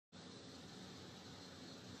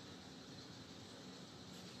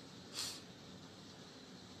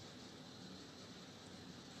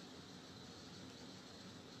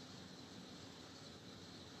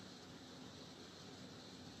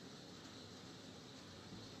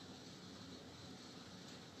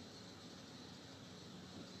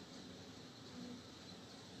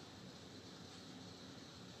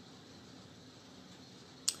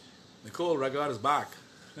Nicole Ragard is back.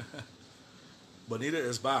 Bonita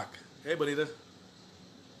is back. Hey, Bonita.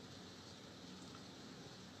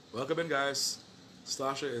 Welcome in, guys.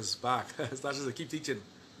 Stasha is back. Stasha said, keep teaching.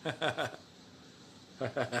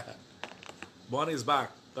 Bonnie is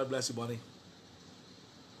back. God bless you, Bonnie.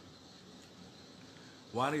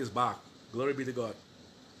 Wani is back. Glory be to God.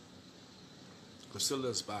 Priscilla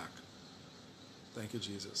is back. Thank you,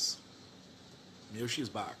 Jesus. Miyoshi is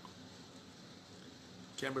back.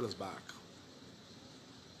 Campbell is back.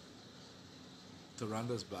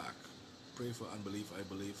 Taranda is back. Pray for unbelief. I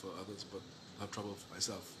believe for others, but have trouble for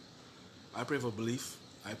myself. I pray for belief.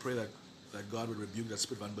 I pray that God would rebuke that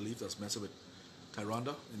spirit of unbelief that's messing with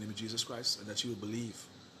Tyranda in the name of Jesus Christ, and that she would believe.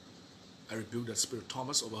 I rebuke that spirit of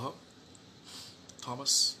Thomas over her.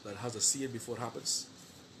 Thomas that has to see it before it happens.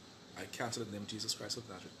 I cancel it in the name of Jesus Christ of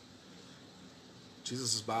Nazareth.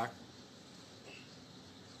 Jesus is back.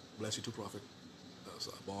 Bless you too, Prophet.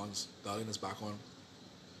 Bonds. Darlene is back on.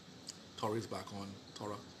 Tori is back on.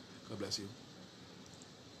 Tora, God bless you.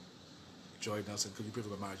 Joy Nelson, could you pray for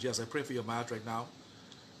my marriage? Yes, I pray for your marriage right now.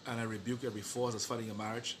 And I rebuke every force that's fighting your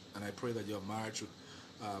marriage. And I pray that your marriage would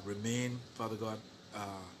remain, Father God,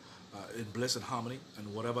 in bliss and harmony.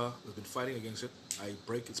 And whatever has been fighting against it, I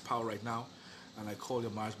break its power right now. And I call your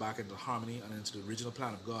marriage back into harmony and into the original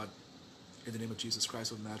plan of God. In the name of Jesus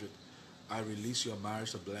Christ of Nazareth, I release your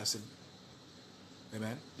marriage to blessing.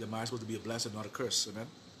 Amen. Your marriage is supposed to be a blessing, not a curse. Amen.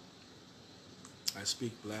 I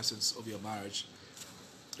speak blessings over your marriage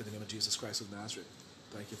in the name of Jesus Christ of Nazareth.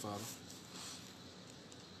 Thank you, Father.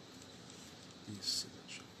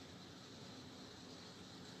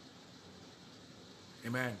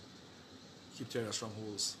 Amen. Keep tearing our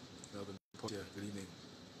strongholds. Good evening.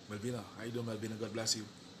 Melvina, how you doing, Melvina? God bless you.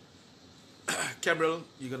 Cameron,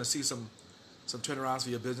 you're going to see some turnarounds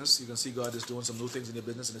for your business. You're going to see God is doing some new things in your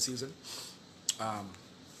business in the season.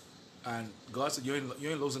 And God said, you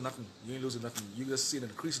ain't losing nothing. You ain't losing nothing. You're going to see an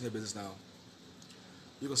increase in your business now.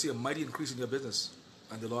 You're going to see a mighty increase in your business.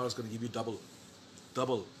 And the Lord is going to give you double.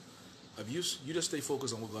 Double. You just stay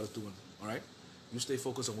focused on what God is doing. All right? You stay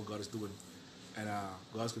focused on what God is doing. And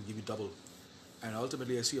God's going to give you double. And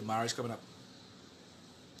ultimately, I see a marriage coming up.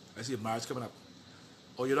 I see a marriage coming up.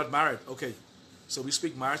 Oh, you're not married? Okay. So we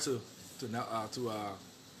speak marriage to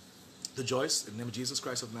Joyce in the name of Jesus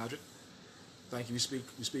Christ of Nazareth. Thank you. We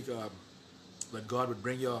speak that God would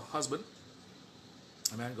bring your husband.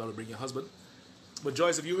 Amen. God would bring your husband. But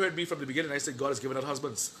Joyce, if you heard me from the beginning, I said God has given out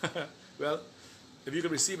husbands. Well, if you can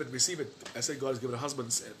receive it, receive it. I said God has given out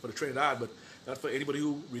husbands for the Trinidad, but not for anybody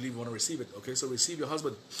who really want to receive it. Okay, so receive your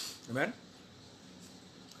husband. Amen.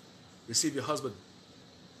 Receive your husband.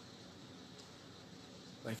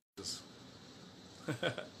 Thank you.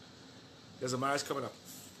 There's a marriage coming up.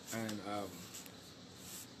 And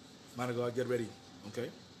man of God, get ready. Okay?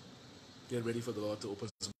 Get ready for the Lord to open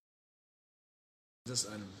some business,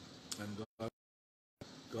 and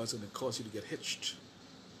God's going to cause you to get hitched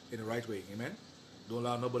in the right way. Amen? Don't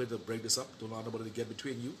allow nobody to break this up. Don't allow nobody to get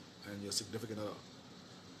between you and your significant other.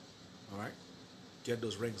 Alright? Get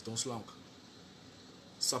those rings. Don't slunk.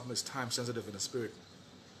 Something is time sensitive in the spirit.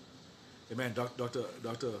 Amen. Doctor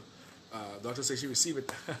says she received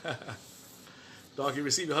it. Doc, you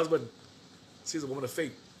receive your husband. She's a woman of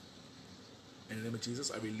faith. In the name of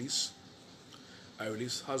Jesus, I release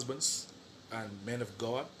husbands and men of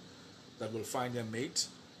God that will find their mate,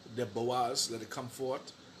 their Boaz, let it come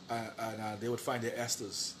forth, and they would find their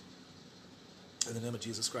Esthers. In the name of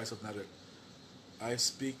Jesus Christ of Nazareth, I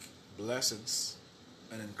speak blessings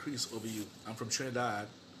and increase over you. I'm from Trinidad,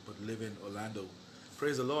 but live in Orlando.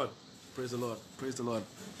 Praise the Lord. Praise the Lord. Praise the Lord.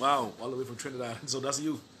 Wow, all the way from Trinidad. So that's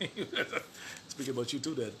you. Speaking about you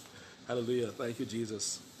too then. Hallelujah. Thank you,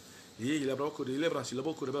 Jesus. Hallelujah.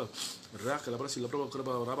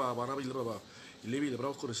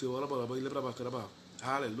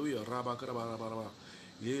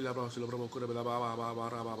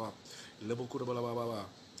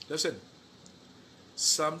 Listen,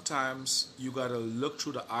 sometimes you got to look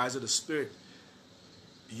through the eyes of the Spirit.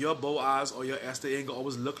 Your Boaz or your Esther ain't gonna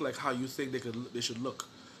always look like how you think they should look,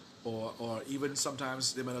 or even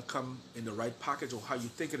sometimes they may not come in the right package or how you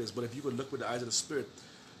think it is. But if you could look with the eyes of the Spirit,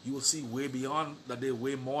 you will see way beyond that. They're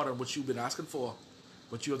way more than what you've been asking for,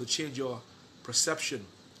 but you have to change your perception.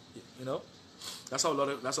 You know, that's how a lot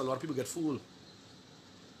of people get fooled.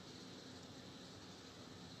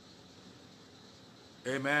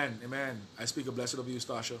 Amen. Amen. I speak a blessing over you,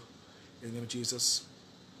 Stasha, in the name of Jesus.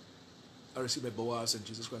 I receive my Boaz in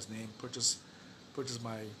Jesus Christ's name. Purchase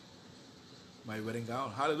my wedding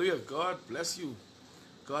gown. Hallelujah. God bless you.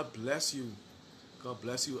 God bless you. God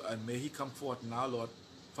bless you. And may he come forth now, Lord.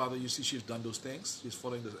 Father, you see she's done those things. She's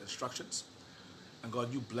following the instructions. And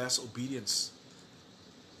God, you bless obedience.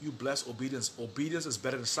 You bless obedience. Obedience is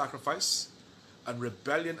better than sacrifice. And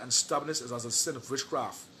rebellion and stubbornness is as a sin of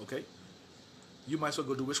witchcraft. Okay? You might as well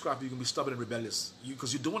go do witchcraft. You can be stubborn and rebellious.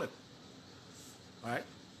 Because you're doing it. Alright?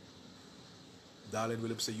 Darling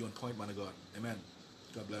Williams say you on point, man of God. Amen.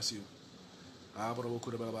 God bless you.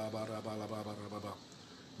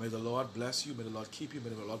 May the Lord bless you. May the Lord keep you. May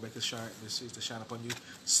the Lord make His face to shine upon you.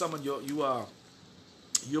 Someone you're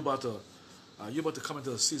about to come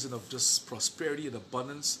into a season of just prosperity and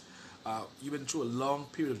abundance. You've been through a long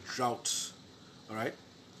period of drought. All right,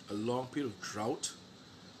 a long period of drought,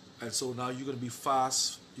 and so now you're going to be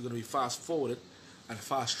fast. You're going to be fast forwarded and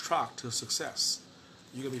fast tracked to success.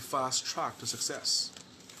 You're going to be fast tracked to success.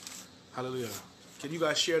 Hallelujah. Can you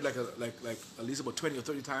guys share like at least about 20 or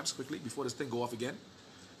 30 times quickly before this thing go off again?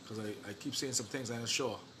 Because I keep saying some things I'm not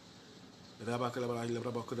sure. You're going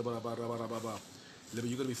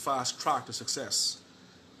to be fast tracked to success.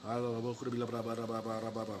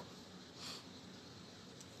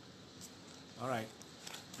 All right.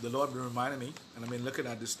 The Lord been reminding me, and I've been looking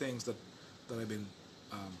at these things that I've been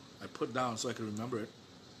I put down so I can remember it.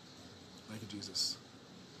 Thank you, Jesus.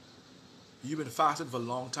 You've been fasting for a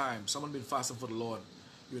long time. Someone been fasting for the Lord.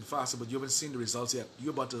 You've been fasting, but you haven't seen the results yet.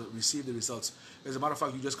 You're about to receive the results. As a matter of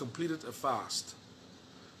fact, you just completed a fast.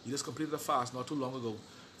 You just completed a fast not too long ago.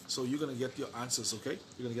 So you're going to get your answers, okay?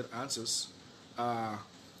 You're going to get answers to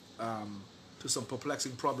some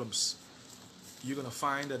perplexing problems. You're going to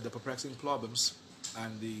find that the perplexing problems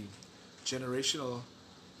and the generational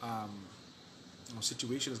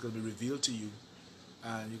situation is going to be revealed to you,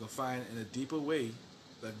 and you can find in a deeper way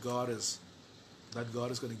that God is going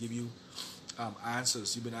to give you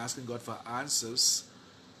answers. You've been asking God for answers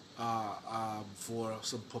for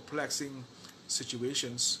some perplexing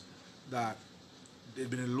situations that they've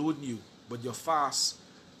been eluding you, but your fast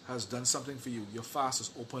has done something for you. Your fast has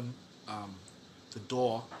opened the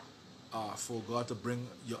door for God to bring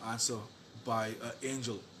your answer by an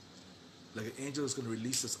angel. Like an angel is going to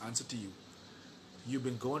release this answer to you. You've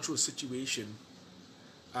been going through a situation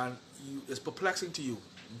and it's perplexing to you.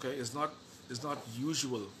 Okay, it's not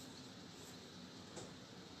usual.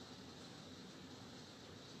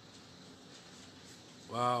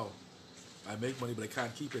 Wow, I make money but I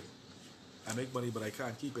can't keep it. I make money but I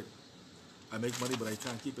can't keep it. I make money but I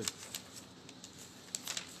can't keep it.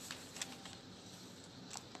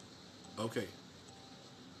 Okay.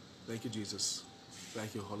 Thank you, Jesus.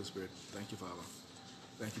 Thank you, Holy Spirit. Thank you, Father.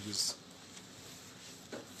 Thank you, Jesus.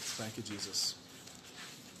 Thank you, Jesus.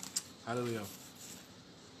 Hallelujah.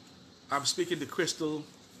 I'm speaking to Crystal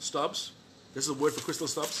Stubbs. This is a word for Crystal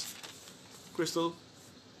Stubbs. Crystal,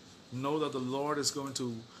 know that the Lord is going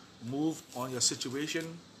to move on your situation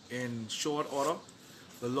in short order.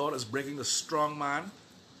 The Lord is breaking the strong man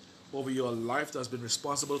over your life that's been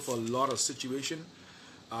responsible for a lot of situation,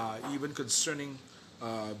 even concerning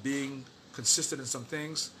being consistent in some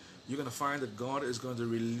things. You're going to find that God is going to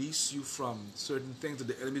release you from certain things that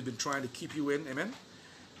the enemy has been trying to keep you in. Amen.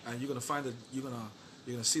 And you're going to find that you're going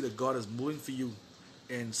to see that God is moving for you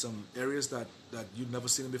in some areas that you've never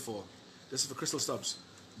seen before. This is for Crystal Stubbs.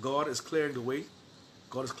 God is clearing the way.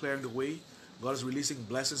 God is clearing the way. God is releasing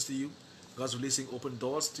blessings to you. God's releasing open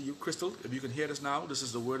doors to you. Crystal, if you can hear this now, this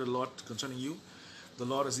is the word of the Lord concerning you. The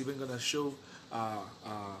Lord is even going to show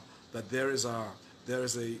that there is a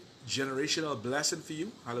generational blessing for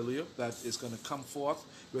you. Hallelujah. That is going to come forth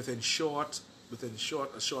within a short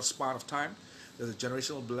span of time. There's a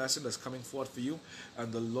generational blessing that's coming forth for you,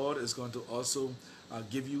 and the Lord is going to also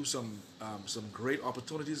give you some great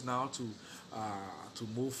opportunities now to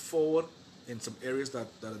move forward in some areas that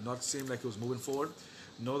did not seem like it was moving forward.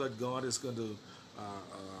 Know that God is going to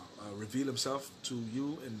reveal Himself to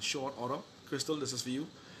you in short order. Crystal, this is for you.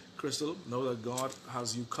 Crystal, know that God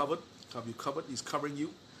has you covered. Have you covered? He's covering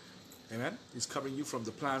you. Amen. He's covering you from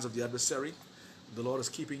the plans of the adversary. The Lord is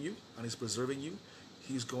keeping you and He's preserving you.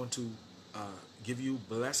 He's going to give you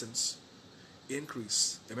blessings,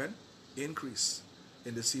 increase. Amen. Increase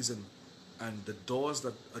in the season, and the doors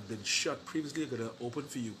that had been shut previously are going to open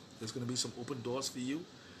for you. There's going to be some open doors for you.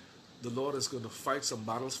 The Lord is going to fight some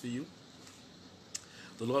battles for you.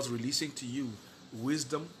 The Lord's releasing to you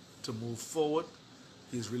wisdom to move forward.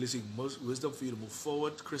 He's releasing wisdom for you to move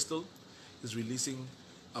forward, Crystal. He's releasing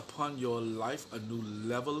upon your life a new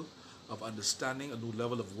level of understanding, a new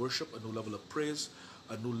level of worship, a new level of praise,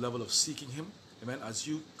 a new level of seeking Him. Amen. As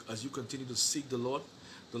you continue to seek the Lord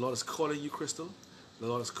is calling you, Crystal. The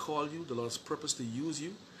Lord has called you. The Lord has purposed to use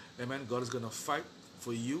you. Amen. God is going to fight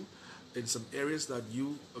for you in some areas that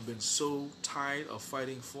you have been so tired of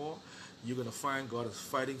fighting for. You're going to find God is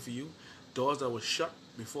fighting for you. Doors that were shut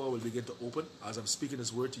before will begin to open. As I'm speaking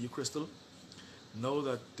this word to you, Crystal, know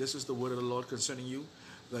that this is the word of the Lord concerning you,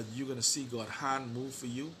 that you're going to see God's hand move for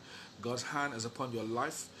you. God's hand is upon your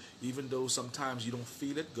life. Even though sometimes you don't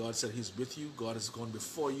feel it, God said He's with you. God is gone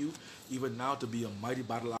before you, even now to be a mighty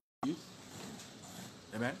battle axe for you.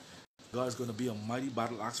 Amen. God is going to be a mighty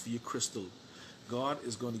battle axe for you, Crystal. God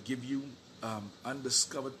is going to give you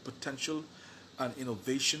undiscovered potential and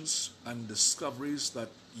innovations and discoveries that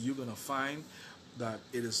you're going to find that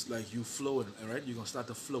it is like you flowing, all right? You're going to start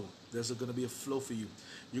to flow. There's going to be a flow for you.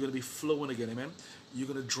 You're going to be flowing again, amen? You're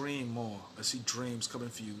going to dream more. I see dreams coming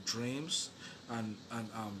for you. Dreams, and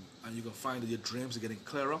you're going to find that your dreams are getting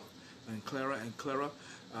clearer and clearer and clearer.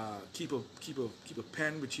 Keep a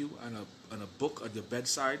pen with you and a book at your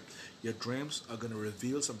bedside. Your dreams are going to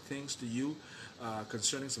reveal some things to you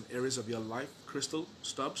concerning some areas of your life. Crystal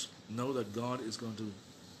Stubbs, know that God is going to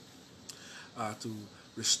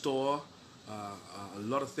restore a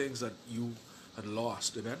lot of things that you had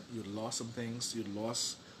lost. Amen. You had lost some things. You had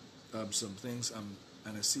lost some things,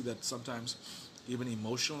 and I see that sometimes, even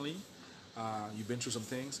emotionally, you've been through some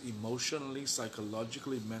things emotionally,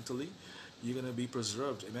 psychologically, mentally. You're going to be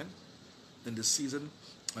preserved. Amen. In this season,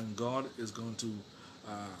 and God is going to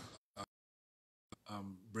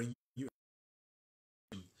bring you.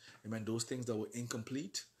 Amen. Those things that were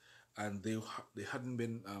incomplete, and they hadn't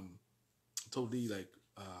been totally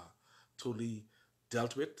totally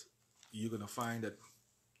dealt with. You're gonna find that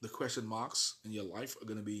the question marks in your life are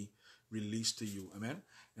gonna be released to you. Amen.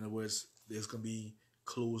 In other words, there's gonna be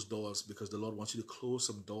closed doors because the Lord wants you to close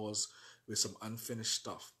some doors with some unfinished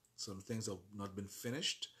stuff. Some things have not been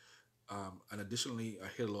finished. And additionally, I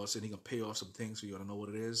hear the Lord saying He can pay off some things for you. I don't know what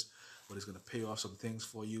it is, but He's going to pay off some things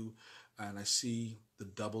for you. And I see the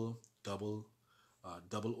double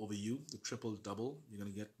over you, the triple double. You're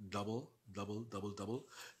going to get double, double, double, double.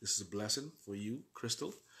 This is a blessing for you,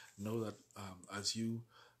 Crystal. Know that as you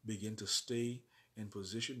begin to stay in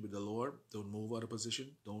position with the Lord, don't move out of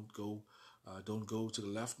position. Don't go to the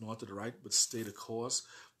left nor to the right, but stay the course.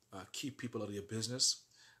 Keep people out of your business.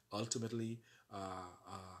 Ultimately,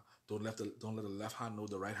 don't let the left hand know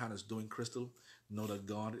the right hand is doing. Crystal, know that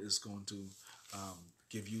God is going to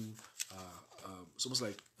give you. It's almost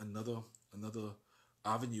like another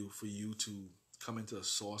avenue for you to come into a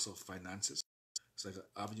source of finances. It's like an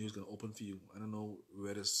avenue is going to open for you. I don't know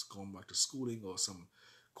whether it's going back to schooling or some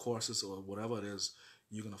courses or whatever it is.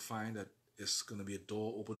 You're going to find that it's going to be a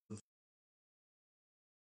door open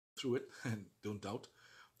through it, and don't doubt.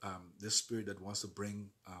 This spirit that wants to bring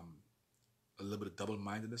a little bit of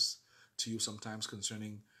double-mindedness to you sometimes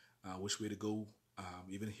concerning which way to go.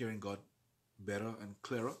 Even hearing God better and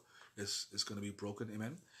clearer is going to be broken.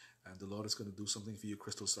 Amen. And the Lord is going to do something for you,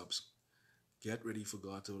 Crystal Subs. Get ready for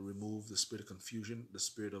God to remove the spirit of confusion, the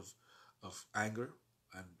spirit of anger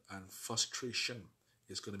and frustration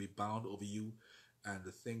is going to be bound over you, and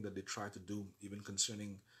the thing that they try to do, even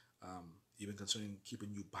concerning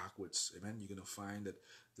keeping you backwards. Amen. You're going to find that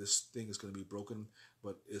this thing is going to be broken,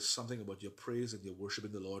 but it's something about your praise and your worship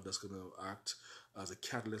in the Lord that's going to act as a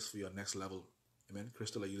catalyst for your next level. Amen.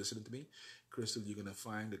 Crystal, are you listening to me? Crystal, you're going to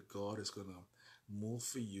find that God is going to move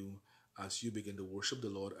for you as you begin to worship the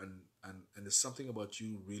Lord, and there's something about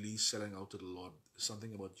you really selling out to the Lord. There's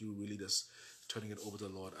something about you really just turning it over to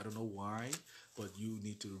the Lord. I don't know why, but you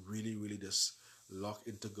need to really, really just lock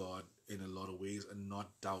into God in a lot of ways and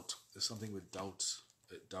not doubt. There's something with doubt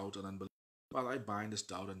and unbelief. Well, I bind this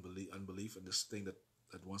doubt and unbelief and this thing that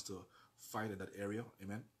wants to fight in that area.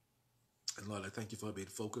 Amen. And Lord, I thank you for being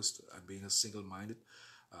focused and being a single-minded.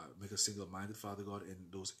 Make us single-minded, Father God, in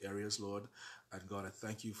those areas, Lord. And God, I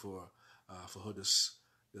thank you for her this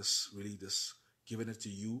giving it to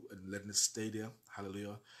you and letting it stay there.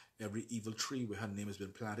 Hallelujah. Every evil tree where her name has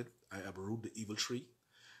been planted, I uproot the evil tree.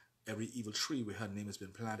 Every evil tree where her name has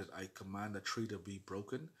been planted, I command that tree to be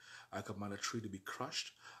broken. I command that tree to be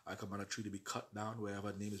crushed. I command that tree to be cut down wherever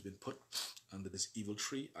her name has been put under this evil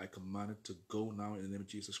tree. I command it to go now in the name of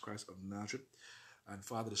Jesus Christ of Nazareth. And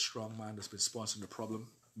Father, the strong man that's been sponsoring the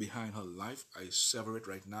problem behind her life, I sever it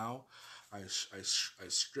right now. I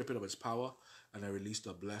strip it of its power, and I release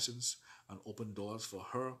the blessings and open doors for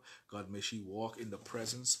her. God, may she walk in the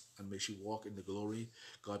presence and may she walk in the glory.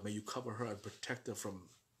 God, may you cover her and protect her from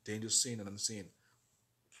danger seen and unseen.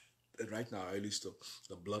 And right now, I release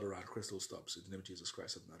the blood around Crystal Stubbs in the name of Jesus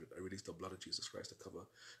Christ of Nazareth. I release the blood of Jesus Christ to cover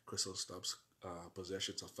Crystal Stubbs'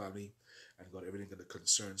 possessions, her family, and God, everything that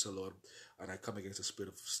concerns her, Lord. And I come against the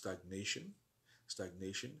spirit of stagnation,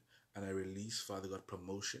 and I release, Father God,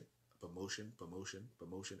 promotion,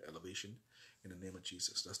 elevation in the name of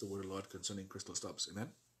Jesus. That's the word of the Lord concerning Crystal Stubbs.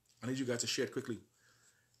 Amen. I need you guys to share it quickly.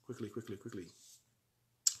 Quickly, quickly, quickly.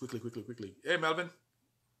 Quickly, quickly, quickly. Hey, Melvin.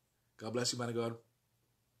 God bless you, man of God.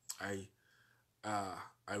 I uh,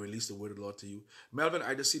 I release the word of the Lord to you. Melvin,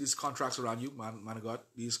 I just see these contracts around you, man of God.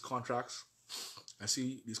 These contracts. I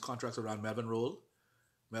see these contracts around Melvin Roll.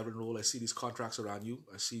 Melvin Roll, I see these contracts around you.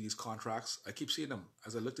 I see these contracts. I keep seeing them.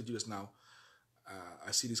 As I looked at you just now,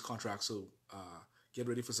 I see these contracts. So get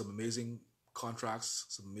ready for some amazing contracts,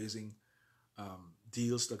 some amazing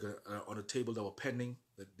deals that are on the table that were pending,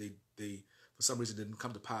 that they for some reason didn't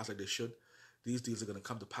come to pass like they should. These deals are going to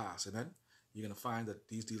come to pass. Amen. You're going to find that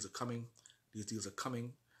these deals are coming. These deals are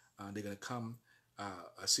coming. They're going to come.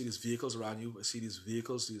 I see these vehicles around you. I see these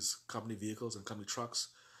vehicles, these company vehicles and company trucks.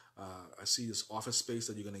 I see this office space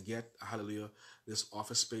that you're going to get. Hallelujah. This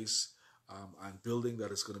office space and building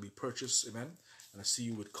that is going to be purchased. Amen. And I see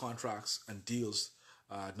you with contracts and deals,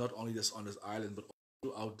 not only just on this island, but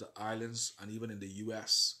throughout the islands and even in the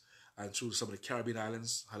U.S. and through some of the Caribbean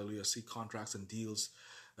islands. Hallelujah. I see contracts and deals.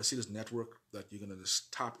 I see this network that you're going to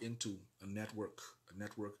just tap into, a network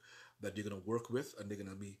that you're going to work with, and they're going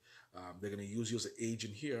to use you as an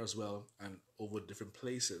agent here as well, and over different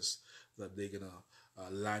places that they're going to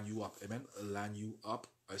line you up. Amen. Line you up.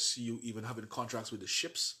 I see you even having contracts with the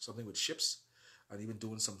ships, something with ships, and even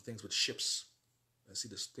doing some things with ships. I see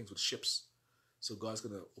this things with ships. So God's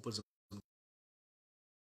going to open some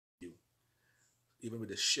you. Even with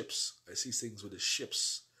the ships, I see things with the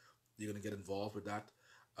ships. You're going to get involved with that.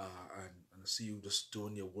 And I see you just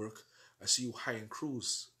doing your work. I see you hiring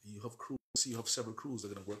crews. You have crews. I see you have several crews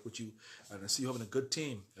that are going to work with you. And I see you having a good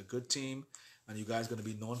team. And you guys are going to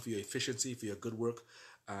be known for your efficiency, for your good work.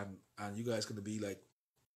 And you guys are going to be like,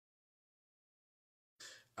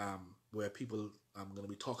 where people going to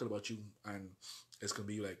be talking about you, and it's going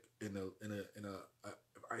to be like I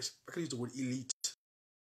can use the word elite,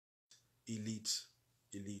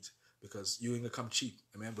 because you ain't gonna come cheap,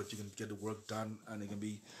 amen. But you can get the work done, and it can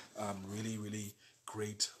be really, really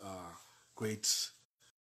great, great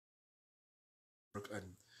work, and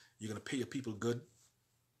you're gonna pay your people good,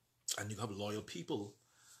 and you have loyal people.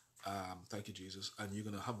 Thank you, Jesus. And you're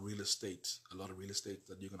gonna have real estate, a lot of real estate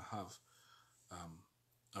that you're gonna have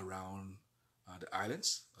around the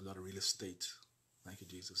islands, a lot of real estate. Thank you,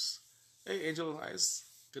 Jesus. Hey, Angel Eyes,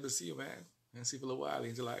 good to see you, man. And see you for a while,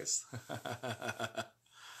 Angel Eyes.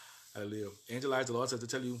 Hallelujah. Angel Eyes, the Lord says to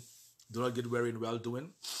tell you, do not get weary in well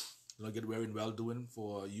doing. Do not get weary in well doing,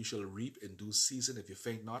 for you shall reap in due season if you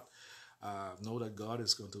faint not. Know that God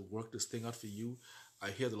is going to work this thing out for you. I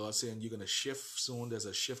hear the Lord saying you're going to shift soon. There's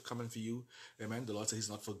a shift coming for you. Amen. The Lord says He's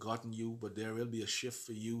not forgotten you, but there will be a shift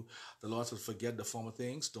for you. The Lord says forget the former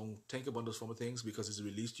things. Don't think about those former things, because He's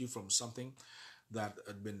released you from something that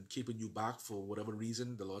had been keeping you back for whatever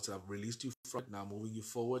reason. The Lord said, I've released you from it, now moving you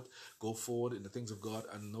forward. Go forward in the things of God,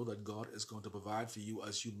 and know that God is going to provide for you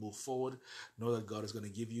as you move forward. Know that God is going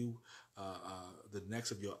to give you the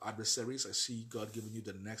next of your adversaries. I see God giving you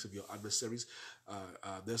the next of your adversaries.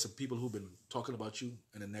 There's some people who've been talking about you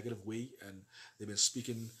in a negative way, and they've been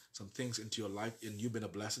speaking some things into your life, and you've been a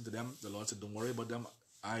blessing to them. The Lord said, don't worry about them.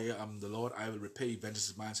 I am the Lord. I will repay.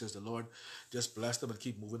 Vengeance is mine, says the Lord. Just bless them and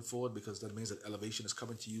keep moving forward, because that means that elevation is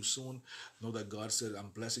coming to you soon. Know that God said, I'm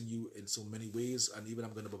blessing you in so many ways, and even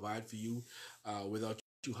I'm going to provide for you without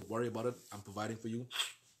you have to worry about it. I'm providing for you.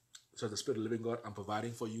 So the Spirit of the living God, I'm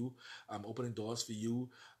providing for you. I'm opening doors for you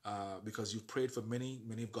because you've prayed for many.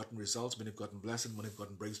 Many have gotten results. Many have gotten blessing. Many have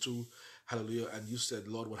gotten breakthrough. Hallelujah. And you said,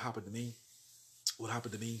 Lord, what happened to me? What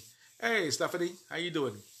happened to me? Hey, Stephanie, how you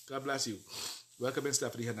doing? God bless you. Welcome in,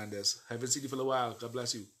 Stephanie Hernandez. Haven't seen you for a while. God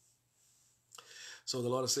bless you. So the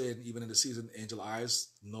Lord is saying, even in the season, angel eyes,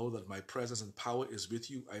 know that my presence and power is with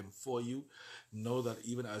you. I am for you. Know that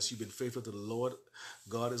even as you've been faithful to the Lord,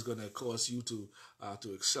 God is going to cause you to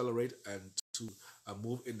accelerate and to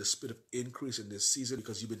move in the spirit of increase in this season,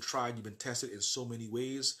 because you've been tried, you've been tested in so many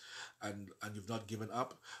ways, and you've not given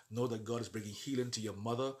up. Know that God is bringing healing to your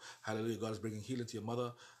mother. Hallelujah. God is bringing healing to your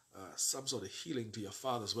mother. Some sort of healing to your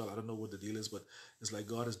father as well. I don't know what the deal is, but it's like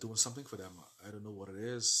God is doing something for them. I don't know what it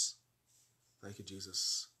is. Thank you,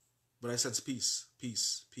 Jesus. But I sense peace,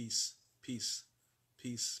 peace, peace, peace,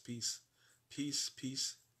 peace, peace, peace,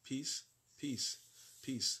 peace, peace, peace,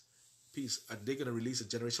 peace, peace. And they're going to release a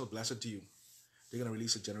generational blessing to you. They're going to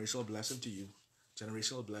release a generational blessing to you.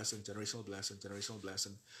 Generational blessing, generational blessing, generational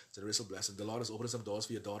blessing, generational blessing. The Lord is opening some doors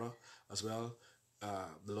for your daughter as well.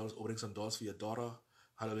 The Lord is opening some doors for your daughter.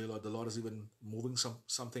 Hallelujah, Lord. The Lord is even moving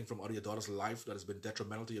something from out of your daughter's life that has been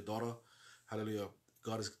detrimental to your daughter. Hallelujah.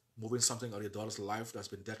 God is moving something out of your daughter's life that's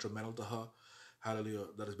been detrimental to her. Hallelujah.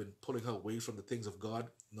 That has been pulling her away from the things of God.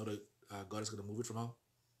 Know that God is going to move it from her.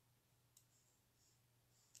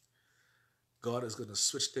 God is going to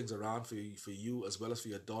switch things around for you as well as for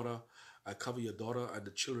your daughter. I cover your daughter and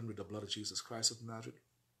the children with the blood of Jesus Christ of Nazareth.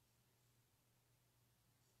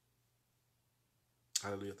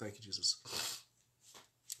 Hallelujah. Thank you, Jesus.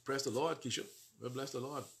 Praise the Lord, Keisha. We bless the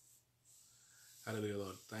Lord. Hallelujah,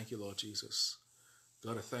 Lord. Thank you, Lord Jesus.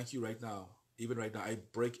 God, I thank you right now. Even right now, I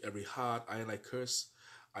break every heart, I curse.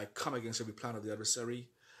 I come against every plan of the adversary.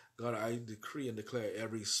 God, I decree and declare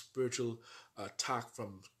every spiritual attack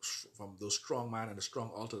from those strong men and the strong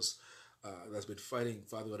altars that's been fighting,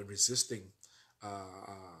 Father God, and resisting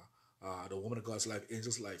uh, the woman of God's life,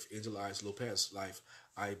 Angel Eyes Lopez life.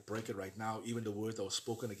 I break it right now. Even the words that were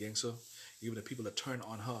spoken against her, even the people that turn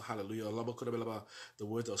on her, hallelujah. The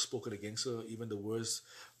words that were spoken against her, even the words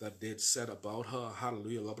that they'd said about her,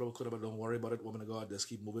 hallelujah. Don't worry about it, woman of God. Just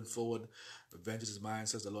keep moving forward. Vengeance is mine,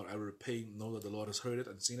 says the Lord. I will repay. Know that the Lord has heard it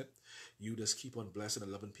and seen it. You just keep on blessing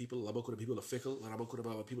and loving people. People are fickle.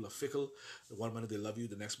 People are fickle. One minute they love you,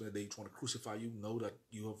 the next minute they want to crucify you. Know that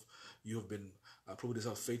you have been proving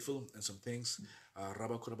yourself faithful in some things. I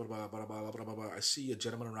see a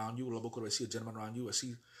gentleman around you. I see a gentleman around you. I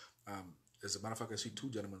see, as a matter of fact, I see two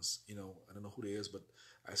gentlemen. I don't know who they is, but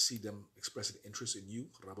I see them expressing interest in you.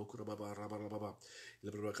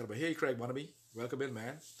 Hey, Craig Wannabe, welcome in,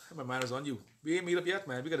 man. My mind is on you. We ain't meet up yet,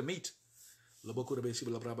 man. We gotta meet. Lord,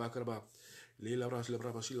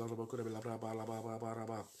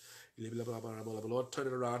 turn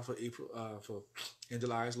it around for for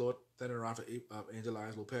Angel Eyes, Lord. Turn it around for Angel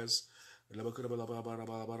Eyes Lopez. Thank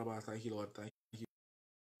you, Lord. Thank you.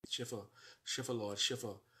 Shifa, Lord.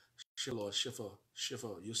 Shifa.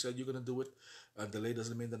 You said you're going to do it. Delay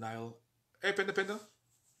doesn't mean denial. Hey, Pinda.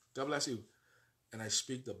 God bless you. And I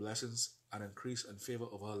speak the blessings and increase and favor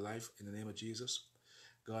of her life in the name of Jesus.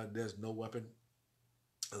 God, there's no weapon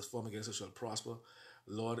that's formed against her shall prosper.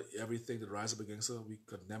 Lord, everything that rises up against her, we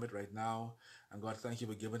condemn it right now. And God, thank you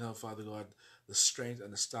for giving her, Father God, the strength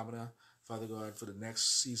and the stamina, Father God, for the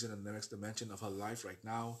next season and the next dimension of her life right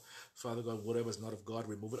now. Father God, whatever is not of God,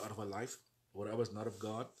 remove it out of her life. Whatever is not of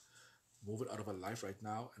God, move it out of her life right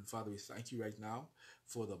now. And Father, we thank you right now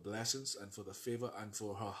for the blessings and for the favor and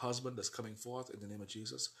for her husband that's coming forth in the name of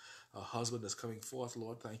Jesus. Her husband that's coming forth,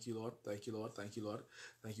 Lord. Thank you, Lord. Thank you, Lord. Thank you, Lord.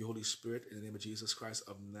 Thank you, Holy Spirit, in the name of Jesus Christ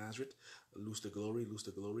of Nazareth. Loose the glory, loose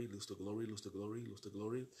the glory, loose the glory, loose the glory, loose the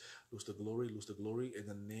glory, loose the glory, loose the glory in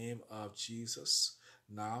the name of Jesus.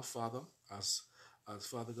 Now, Father, as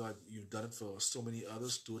Father God, you've done it for so many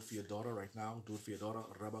others. Do it for your daughter right now. Do it for your daughter.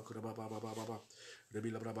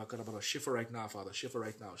 Shift her right now, Father. Shift her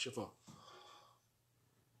right now. Shift her.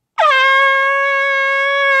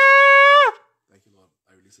 Thank you, Lord.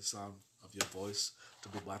 I release the sound of your voice to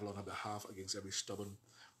do battle on her behalf against every stubborn,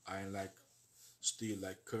 iron-like,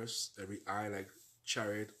 steel-like curse, every iron-like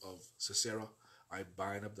chariot of Sisera. I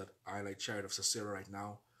bind up that iron-like chariot of Sisera right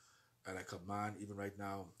now. And I command even right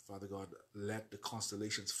now, Father God, let the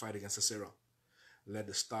constellations fight against Sisera. Let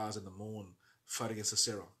the stars and the moon fight against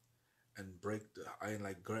Sisera and break the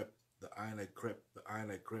iron-like grip, the iron-like grip, the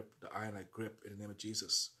iron-like grip, the iron-like grip in the name of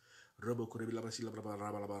Jesus. In the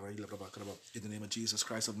name of Jesus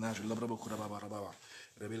Christ of Nazareth.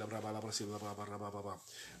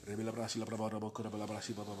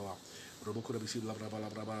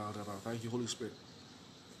 Thank you, Holy Spirit.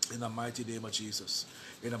 In the mighty name of Jesus.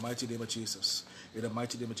 In the mighty name of Jesus. In the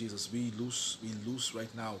mighty name of Jesus. We loose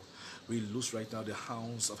right now. We loose right now the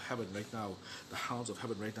hounds of heaven right now. The hounds of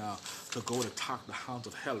heaven right now. To go and attack the hounds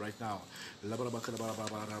of hell right now.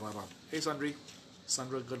 Hey,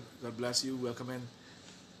 Sandra, God bless you. Welcome in.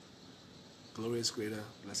 Glorious greater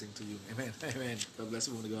blessing to you. Amen. Amen. God bless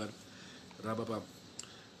you, woman of God.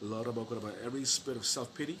 Lord, about every spirit of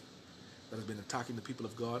self-pity that has been attacking the people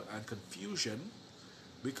of God and confusion,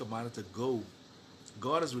 we command it to go.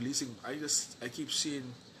 God is releasing. I keep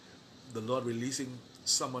seeing the Lord releasing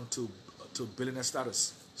someone to billionaire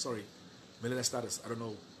status. Sorry, millionaire status. I don't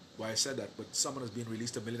know why I said that, but someone is being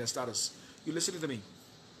released to millionaire status. You're listening to me,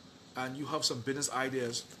 and you have some business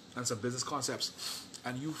ideas and some business concepts,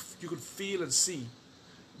 and you can feel and see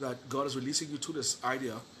that God is releasing you to this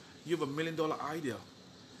idea. You have $1 million idea,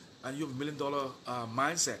 and you have $1 million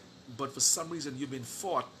mindset, but for some reason you've been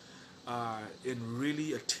fought in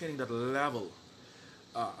really attaining that level,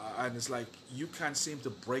 and it's like you can't seem to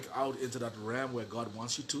break out into that realm where God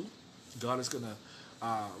wants you to. God is gonna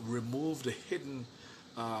remove the hidden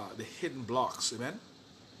blocks, amen.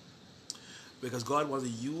 Because God wants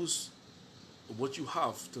to use what you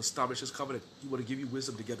have to establish His covenant. He want to give you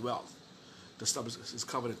wisdom to get wealth, to establish His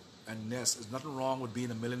covenant. And yes, there's nothing wrong with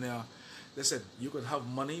being a millionaire. Listen, you can have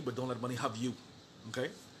money, but don't let money have you.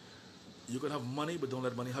 Okay? You can have money, but don't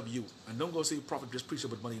let money have you. And don't go say, prophet, just preach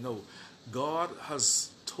about money. No. God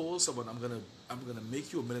has told someone, I'm gonna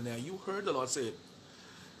make you a millionaire. You heard the Lord say it.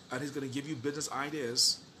 And he's gonna give you business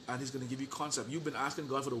ideas, and he's gonna give you concept. You've been asking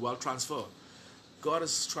God for the wealth transfer. God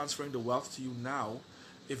is transferring the wealth to you now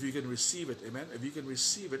if you can receive it. Amen. If you can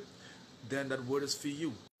receive it, then that word is for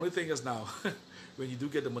you. The only thing is now, when you do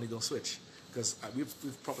get the money, don't switch. Because we've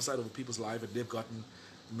prophesied over people's life and they've gotten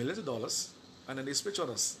millions of dollars and then they switch on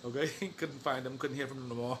us. Okay? Couldn't find them, couldn't hear from them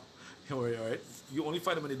no more. Don't worry, all right? You only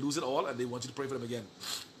find them when they lose it all and they want you to pray for them again.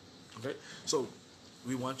 Okay? So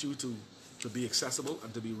we want you to be accessible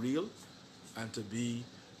and to be real and to be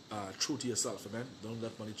true to yourself. Amen. Don't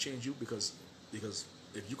let money change you because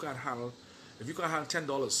if you can't handle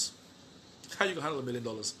 $10, how you can handle $1 million?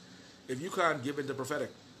 If you can't give into the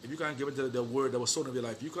prophetic, if you can't give into the word that was sown in your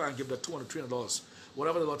life, you can't give that $200, $300,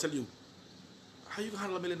 whatever the Lord tell you, how you can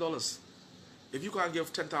handle $1 million? If you can't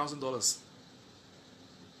give $10,000,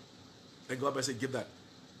 and God might say, give that.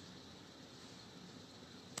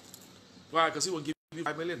 Why? Because He won't give you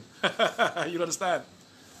 $5 million. You understand?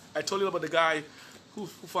 I told you about the guy who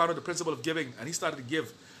founded the principle of giving, and he started to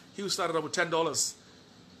give. He started out with $10.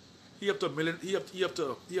 He up to $1 million. He up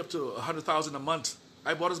to $100,000 a month.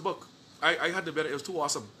 I bought his book. I had to bet it was too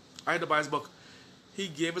awesome. I had to buy his book. He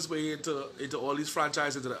gave his way into all these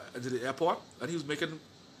franchises into the airport, and he was making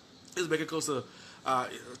close to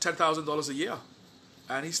 $10,000 a year.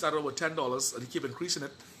 And he started with $10, and he kept increasing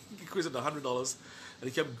it. He increased it to $100, and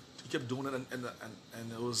he kept doing it, and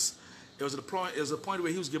it was a point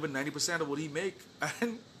where he was giving 90% of what he make,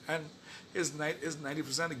 and his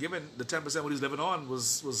 90% of giving, the 10% what he was living on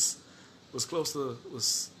was close to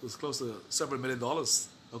several $1 million.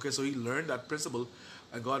 Okay, so he learned that principle,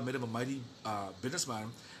 and God made him a mighty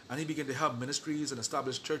businessman, and he began to help ministries and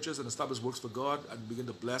establish churches and establish works for God, and begin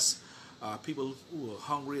to bless people who were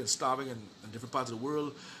hungry and starving in different parts of the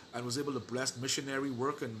world, and was able to bless missionary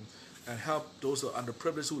work and help those who are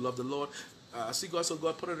underprivileged who love the Lord. So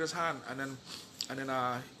God put it in his hand, and then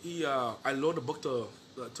I loaned the book to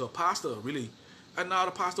a pastor, really, and now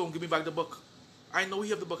the pastor won't give me back the book. I know he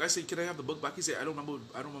have the book. I say, can I have the book back? He said, I don't remember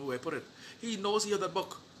where I put it. He knows he have that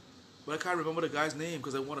book, but I can't remember the guy's name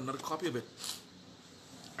because I want another copy of it.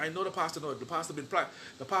 I know the pastor knows. The pastor been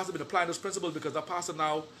applying this principle, because the pastor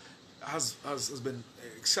now has been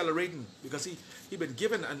accelerating, because he been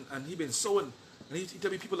giving and he been sowing, and he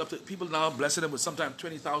tell me people now blessing him with sometimes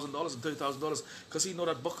 $20,000 and $30,000 because he know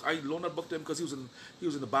that book. I loaned that book to him because he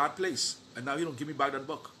was in a bad place, and now he don't give me back that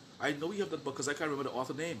book. I know he have that book because I can't remember the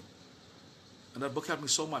author name. And that book helped me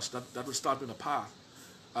so much. That would start me on a path.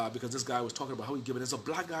 Because this guy was talking about how he given. It's a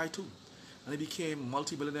black guy too. And he became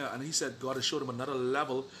multi-millionaire. And he said God had showed him another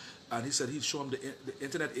level. And he said he'd show him the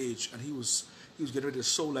internet age. And he was getting ready to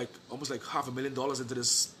sow almost like $500,000 into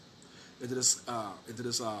this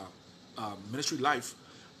ministry life.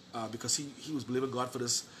 Because he was believing God for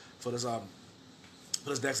this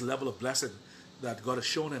next level of blessing that God had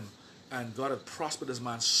shown him. And God had prospered this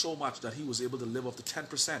man so much that he was able to live off the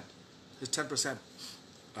 10%. His 10%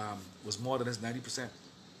 was more than his 90%.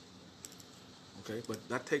 Okay, but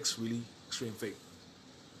that takes really extreme faith.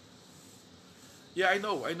 Yeah, I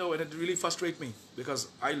know, and it really frustrates me because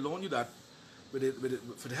I loaned you that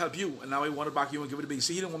for to help you, and now I want it back. You and give it to me.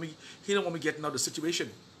 See, he didn't want me getting out of the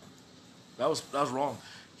situation. That was wrong.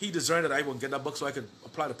 He discerned that I won't get that book so I could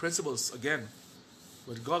apply the principles again.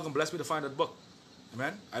 But God can bless me to find that book.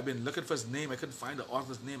 Amen. I've been looking for his name. I couldn't find the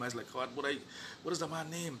author's name. I was like, God, what is the man's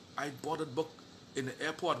name? I bought that book in the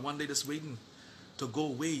airport one day just waiting to go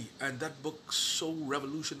away. And that book so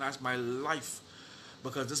revolutionized my life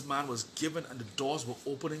because this man was given and the doors were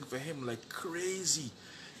opening for him like crazy.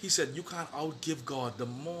 He said, you can't outgive God. The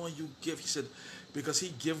more you give, he said, because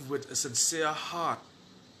he give with a sincere heart.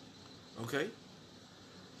 Okay?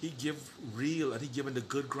 He give real and he give in the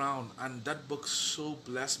good ground. And that book so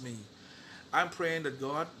blessed me. I'm praying that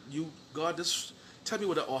God, just tell me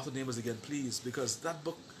what the author name is again, please, because that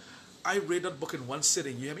book, I read that book in one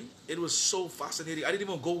sitting. You hear me? It was so fascinating. I didn't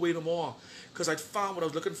even go away no more because I found what I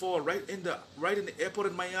was looking for right in the airport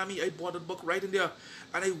in Miami. I bought that book right in there,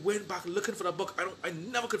 and I went back looking for that book. I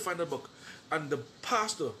never could find that book, and the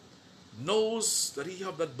pastor knows that he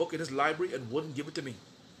have that book in his library and wouldn't give it to me.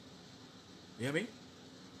 You hear me?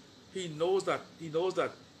 He knows that,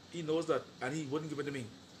 and he wouldn't give it to me.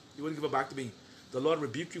 He wouldn't give it back to me. The Lord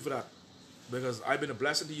rebuke you for that because I've been a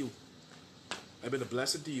blessing to you. I've been a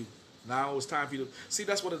blessing to you. Now it's time for you to... See,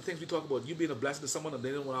 that's one of the things we talk about. You being a blessing to someone and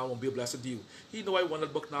they don't want to be a blessing to you. He know I want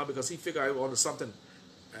that book now because he figured I wanted something.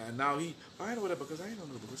 And now I know where that book is. I don't know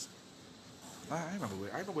the book is. I remember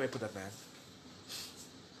where I put that, man.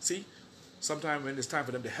 See? Sometimes when it's time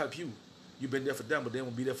for them to help you, You've been there for them, but they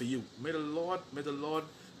won't be there for you. May the Lord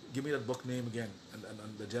give me that book name again, and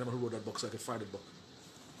the gentleman who wrote that book, so I could find the book.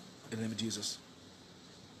 In the name of Jesus.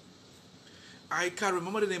 I can't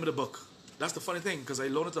remember the name of the book. That's the funny thing, because I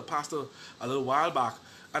loaned it to the pastor a little while back,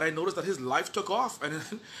 and I noticed that his life took off, and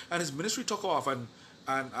and his ministry took off, and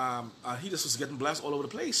he just was getting blessed all over the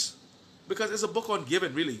place. Because it's a book on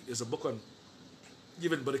giving, really. It's a book on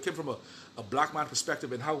giving, but it came from a black man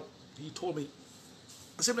perspective, and how he told me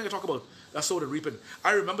the same thing I talk about, that sowing and reaping.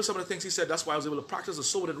 I remember some of the things he said. That's why I was able to practice the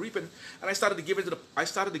sowing and reaping, and I started to give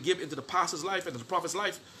into the pastor's life and the prophet's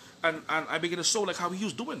life, and I began to sow like how he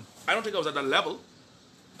was doing. I don't think I was at that level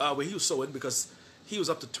where he was sowing, because he was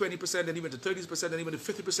up to 20%, then he went to 30%, then he went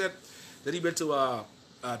to 50%, then he went to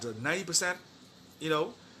 90%, you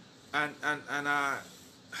know, and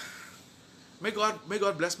may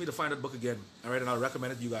God bless me to find that book again. All right, and I'll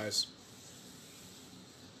recommend it to you guys.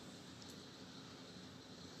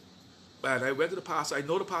 And I went to the pastor. I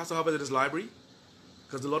know the pastor have it in his library,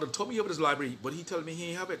 because the Lord had told me he have it in his library, but he told me he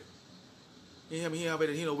ain't have it. He ain't have it,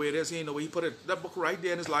 and he know where it is. He ain't know where he put it. That book right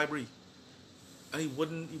there in his library, and he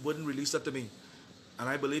wouldn't release that to me. And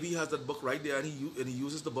I believe he has that book right there, and he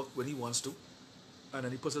uses the book when he wants to, and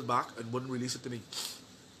then he puts it back and wouldn't release it to me.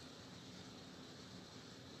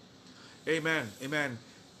 Amen, amen,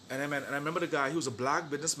 and amen. And I remember the guy. He was a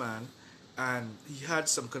black businessman, and he had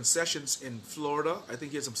some concessions in Florida. I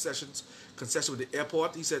think he had some concession with the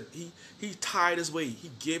airport. He said he tied his way. He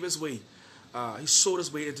gave his way. He sold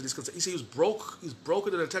his way into these concessions. He said he was broke. He's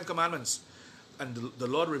broken into the 10 Commandments. And the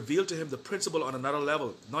Lord revealed to him the principle on another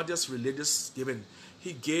level, not just religious giving.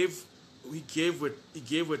 He gave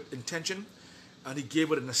with intention, and he gave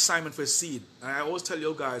with an assignment for his seed. And I always tell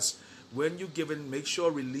you guys, when you give in, make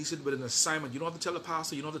sure release it with an assignment. You don't have to tell the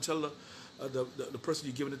pastor. You don't have to tell the person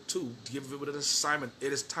you're giving it to give it with an assignment.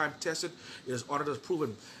 It is time tested. It is honored as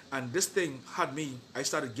proven. And this thing had me. I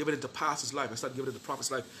started giving it to pastor's life. I started giving it to prophet's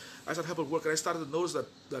life. I started helping work, and I started to notice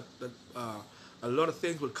that a lot of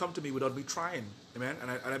things would come to me without me trying. Amen.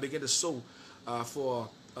 And I began to sow for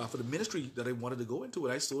the ministry that I wanted to go into,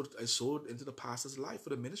 and I sowed into the pastor's life for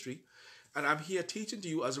the ministry. And I'm here teaching to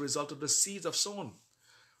you as a result of the seeds I've sown.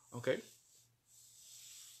 Okay.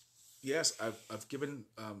 Yes, I've given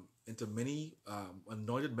into many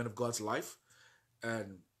anointed men of God's life,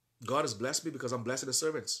 and God has blessed me because I'm blessing the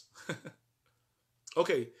servants.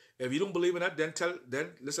 Okay, if you don't believe in that, then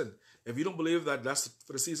listen. If you don't believe that that's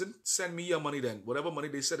for the season, send me your money then. Whatever money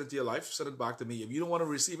they send into your life, send it back to me. If you don't want to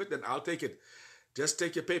receive it, then I'll take it. Just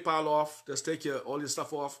take your PayPal off. Just take all your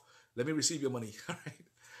stuff off. Let me receive your money. All right,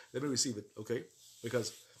 let me receive it. Okay,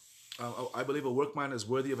 because I believe a workman is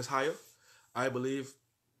worthy of his hire. I believe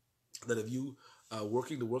that if you are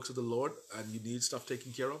working the works of the Lord and you need stuff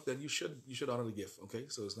taken care of, then you should honor the gift. Okay,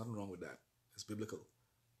 so there's nothing wrong with that. It's biblical.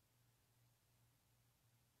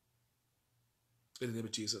 In the name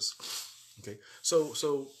of Jesus. Okay, so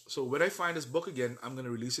when I find this book again, I'm going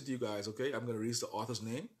to release it to you guys. Okay, I'm going to release the author's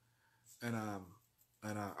name, and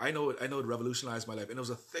I know it revolutionized my life, and it was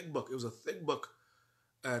a thick book. It was a thick book,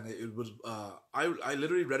 and it was I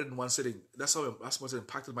literally read it in one sitting. That's how much it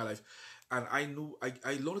impacted my life. And I knew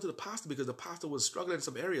I loaned it to the pastor because the pastor was struggling in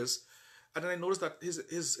some areas, and then I noticed that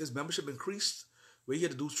his membership increased, where he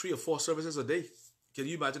had to do 3 or 4 services a day. Can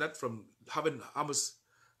you imagine that, from having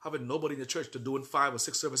nobody in the church to doing 5 or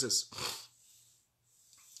 6 services?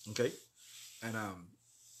 Okay,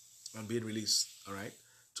 and being released, all right,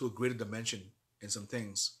 to a greater dimension in some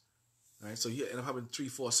things, all right. So he ended up having 3,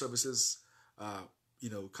 4 services.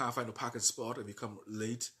 Can't find a parking spot if you come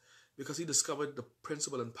late, because he discovered the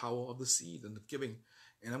principle and power of the seed and the giving.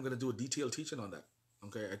 And I'm going to do a detailed teaching on that.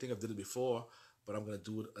 Okay, I think I've did it before, but I'm going to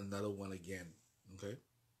do it another one again. Okay.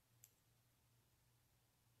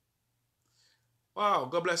 Wow,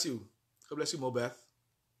 God bless you. God bless you, Mobeth.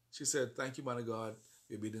 She said, "Thank you, man of God.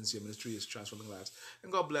 Your obedience, your ministry is transforming lives."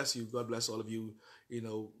 And God bless you. God bless all of you. You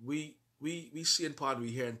know, we see in part, we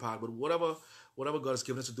hear in part, but whatever God has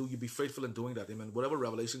given us to do, you be faithful in doing that. Amen. Whatever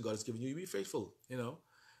revelation God has given you, you be faithful,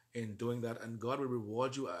 in doing that. And God will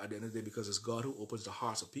reward you at the end of the day, because it's God who opens the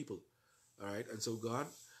hearts of people. All right. And so God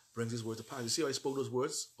brings his word to pass. You see how I spoke those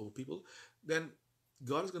words over people? Then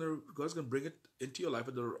God is gonna bring it into your life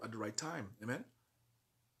at the right time. Amen.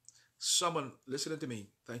 Someone listening to me,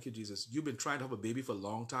 thank you, Jesus. You've been trying to have a baby for a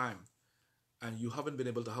long time, and you haven't been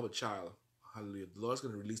able to have a child. Hallelujah. The Lord's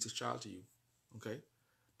going to release this child to you. Okay?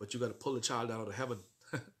 But you got to pull the child out of heaven,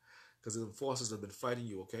 because the forces that have been fighting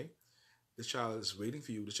you. Okay? This child is waiting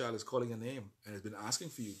for you. The child is calling your name and has been asking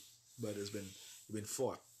for you, but you've been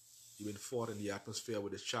fought. You've been fought in the atmosphere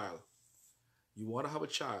with this child. You want to have a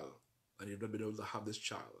child, and you've not been able to have this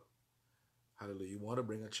child. Hallelujah. You want to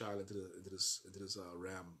bring a child into this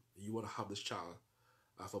realm. You want to have this child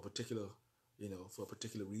for a particular, for a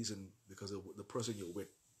particular reason because of the person you're with.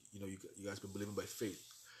 You guys been believing by faith,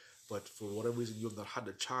 but for whatever reason you have not had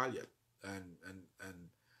the child yet, and and and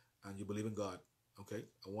and you believe in God. Okay,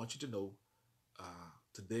 I want you to know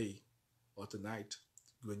today or tonight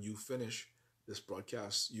when you finish this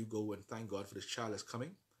broadcast, you go and thank God for this child that's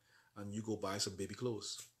coming, and you go buy some baby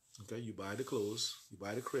clothes. Okay, you buy the clothes, you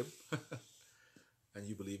buy the crib, and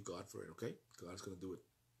you believe God for it. Okay, God's gonna do it.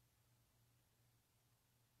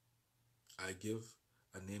 I give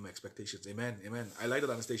and name expectations. Amen. Amen. I like that,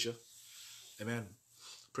 Anastasia. Amen.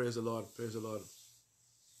 Praise the Lord. Praise the Lord.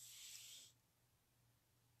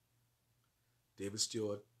 David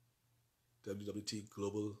Stewart, WWT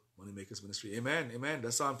Global Money Makers Ministry. Amen. Amen.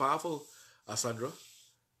 That sounds powerful, Sandra.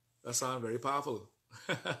 That sounds very powerful.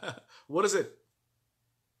 What is it?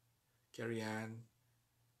 Carrie Ann.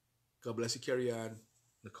 God bless you, Carrie Ann.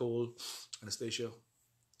 Nicole, Anastasia.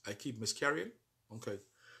 I keep miscarrying. Okay.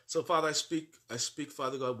 So, Father, I speak,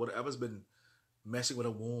 Father God, whatever's been messing with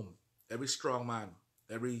a womb, every strong man,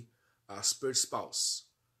 every spirit spouse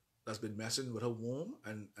that's been messing with her womb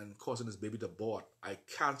and causing this baby to abort, I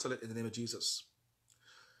cancel it in the name of Jesus.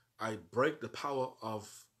 I break the power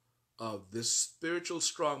of this spiritual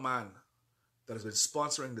strong man that has been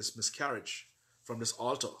sponsoring this miscarriage from this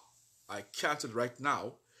altar. I cancel it right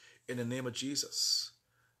now in the name of Jesus.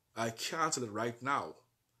 I cancel it right now.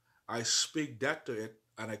 I speak death to it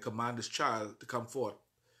and I command this child to come forth.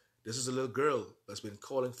 This is a little girl that's been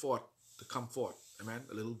calling forth to come forth. Amen.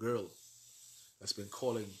 A little girl that's been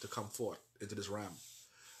calling to come forth into this realm.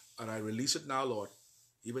 And I release it now, Lord.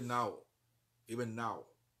 Even now. Even now.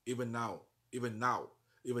 Even now. Even now.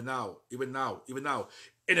 Even now. Even now. Even now.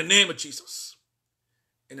 In the name of Jesus.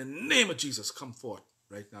 In the name of Jesus, come forth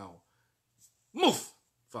right now. Move,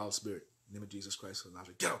 foul spirit. In the name of Jesus Christ of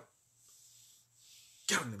Nazareth. Get out.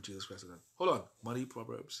 Get out in the name of Jesus Christ of Nazareth. Hold on. Money,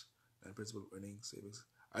 Proverbs, and principle of earning savings.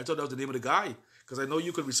 I thought that was the name of the guy because I know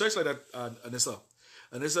you could research like that, Anissa.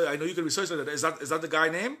 Anissa, I know you could research like that. Is that the guy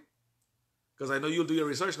name? Because I know you'll do your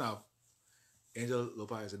research now. Angel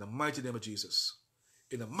Lopez, in the mighty name of Jesus.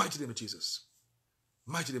 In the mighty name of Jesus.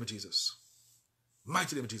 Mighty name of Jesus.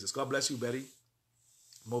 Mighty name of Jesus. God bless you, Betty.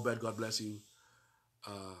 Mobed, God bless you.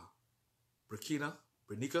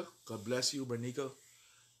 Bernica, God bless you, Bernica.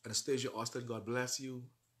 Anastasia Austin, God bless you.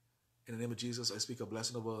 In the name of Jesus, I speak a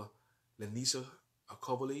blessing over Lenisa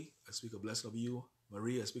Akovali. I speak a blessing of you.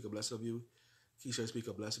 Marie, I speak a blessing of you. Keisha, I speak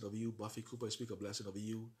a blessing of you. Buffy Cooper, I speak a blessing of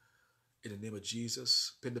you. In the name of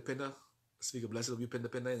Jesus. Pinda, I speak a blessing of you. Pinda,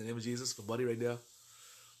 in the name of Jesus. My buddy right there.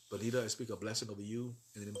 Bonita, I speak a blessing over you.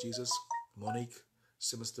 In the name of Jesus. Monique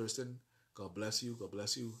Simmons Thurston, God bless you. God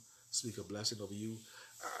bless you. Speak a blessing over you.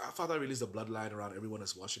 Father, I release the bloodline around everyone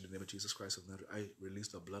that's watching in the name of Jesus Christ of Nazareth. I release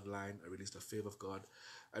the bloodline. I release the favor of God.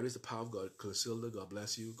 I release the power of God. Closilda, God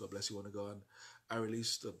bless you. God bless you, woman of God. I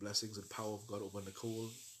release the blessings and power of God over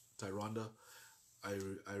Nicole, Tyronda. I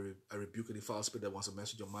rebuke any false spirit that wants to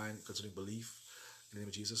mess with your mind concerning belief. In the name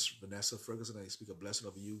of Jesus. Vanessa Ferguson, I speak a blessing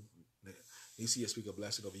over you. Nisi, I speak a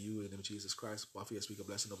blessing over you in the name of Jesus Christ. Buffy, I speak a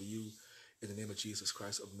blessing over you in the name of Jesus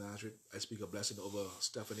Christ of Nazareth. I speak a blessing over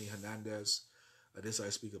Stephanie Hernandez. This I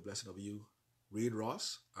speak a blessing over you. Reed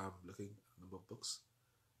Ross, I'm looking at a number of books.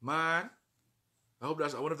 Man, I wonder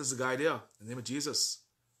if there's a guy there in the name of Jesus.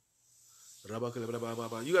 You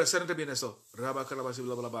gotta send it to me, Nessa. I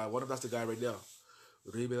wonder if that's the guy right there.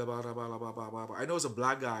 I know it's a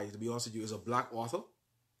black guy, to be honest with you. It's a black author.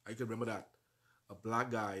 I can remember that. A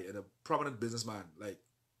black guy and a prominent businessman. Like,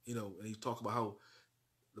 and he talked about how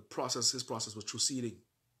his process was through seeding.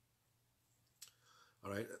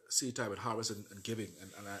 All right, seed time and harvest and giving,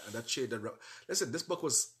 and that shade. Listen,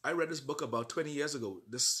 I read this book about 20 years ago.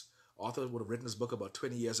 This author would have written this book about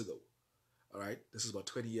 20 years ago. All right, this is about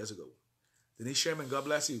 20 years ago. Denise Sherman, God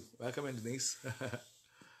bless you. Welcome in, Denise.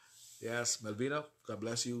 Yes, Melvina, God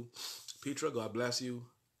bless you. Petra, God bless you.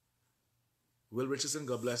 Will Richardson,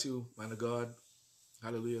 God bless you, man of God.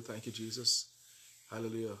 Hallelujah, thank you, Jesus.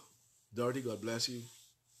 Hallelujah. Dorothy, God bless you.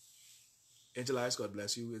 Angel Eyes, God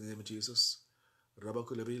bless you in the name of Jesus. All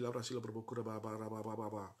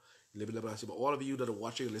of you that are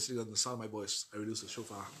watching and listening on the sound of my voice, I release the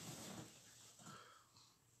shofar.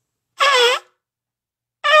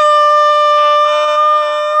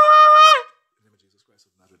 In the name of Jesus Christ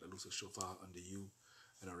of Nazareth, I loose a shofar under you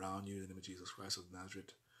and around you in the name of Jesus Christ of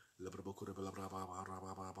Nazareth.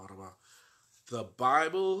 The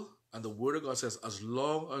Bible and the Word of God says, as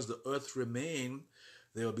long as the earth remains,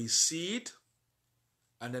 there will be seed,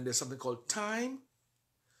 and then there's something called time,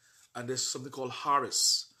 and there's something called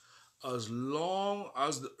harvest. As long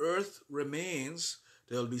as the earth remains,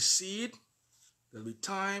 there will be seed, there will be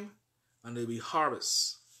time, and there will be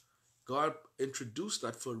harvest. God introduced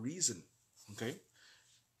that for a reason. Okay?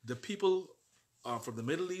 The people from the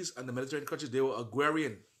Middle East and the Mediterranean countries, they were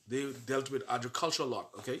agrarian. They dealt with agriculture a lot.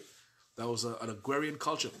 Okay? That was an agrarian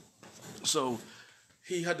culture. So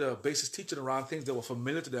he had the basis teaching around things that were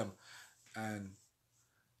familiar to them. And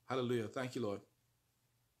hallelujah. Thank you, Lord.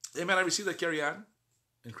 Amen. I received that, Carrie Ann.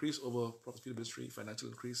 Increase over Prophet Peter ministry, financial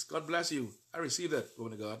increase. God bless you. I received that,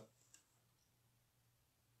 woman of God.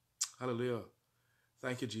 Hallelujah.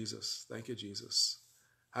 Thank you, Jesus. Thank you, Jesus.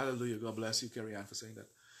 Hallelujah. God bless you, Carrie Ann, for saying that.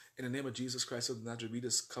 In the name of Jesus Christ of Nazareth, we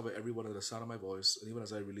just cover everyone under the sound of my voice. And even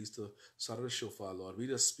as I release the sound of the shofar, Lord, we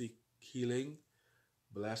just speak healing,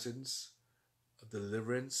 blessings,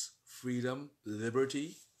 deliverance, freedom,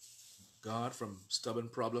 liberty, God, from stubborn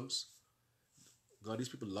problems. God, these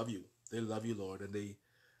people love you. They love you, Lord. And they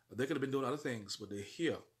could have been doing other things, but they're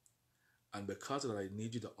here. And because of that, I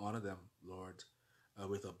need you to honor them, Lord,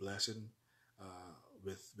 with a blessing,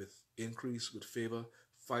 with increase, with favor.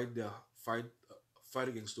 Fight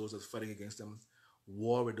against those that's fighting against them.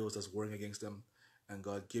 War with those that's warring against them. And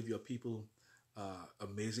God, give your people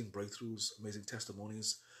amazing breakthroughs, amazing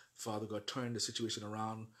testimonies. Father God, turn the situation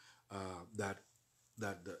around that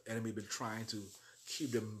the enemy been trying to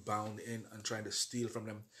keep them bound in and trying to steal from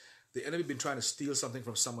them. The enemy been trying to steal something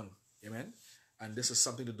from someone. Amen. And this is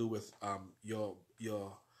something to do with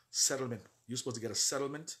your settlement. You're supposed to get a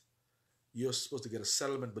settlement. You're supposed to get a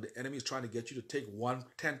settlement, but the enemy is trying to get you to take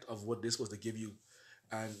 1/10 of what they're supposed to give you.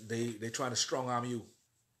 And they're trying to strong arm you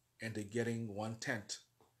into getting 1/10.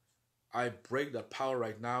 I break that power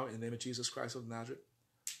right now in the name of Jesus Christ of Nazareth.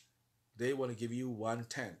 They want to give you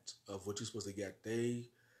 1/10 of what you're supposed to get. They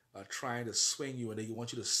are trying to swing you, and they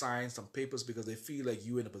want you to sign some papers because they feel like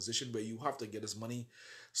you're in a position where you have to get this money.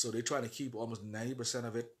 So they're trying to keep almost 90%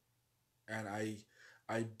 of it. And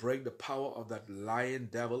I break the power of that lying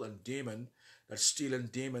devil and demon, that stealing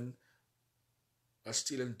demon,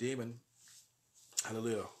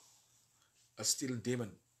 hallelujah, a stealing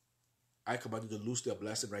demon. I command you to loose their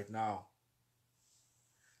blessing right now.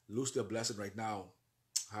 Loose their blessing right now.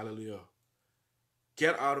 Hallelujah.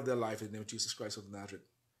 Get out of their life in the name of Jesus Christ of Nazareth.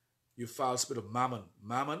 You foul spirit of mammon.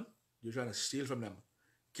 Mammon, you're trying to steal from them.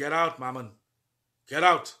 Get out, mammon. Get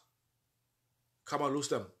out. Come on, loose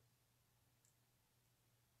them.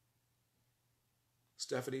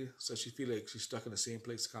 Stephanie says she feels like she's stuck in the same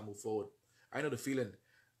place, can't move forward. I know the feeling.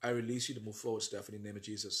 I release you to move forward, Stephanie, in the name of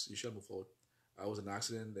Jesus. You shall move forward. I was in an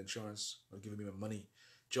accident, the insurance not giving me my money.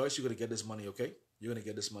 Joyce, you're going to get this money, okay? You're going to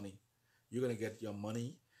get this money. You're going to get your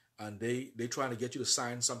money. And they trying to get you to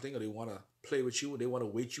sign something, or they want to play with you, and they want to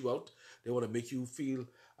wait you out. They want to make you feel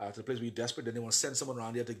to the place where you're desperate. Then they want to send someone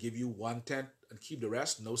around there to give you 1/10 and keep the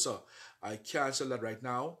rest. No, sir. I cancel that right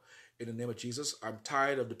now in the name of Jesus. I'm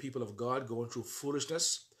tired of the people of God going through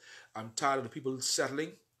foolishness. I'm tired of the people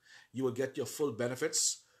settling. You will get your full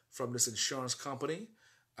benefits from this insurance company.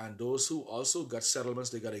 And those who also got settlements,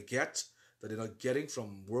 they got to get that they're not getting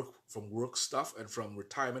from work stuff, and from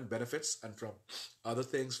retirement benefits, and from other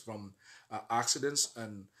things, from accidents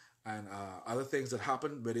and other things that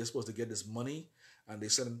happen where they're supposed to get this money, and they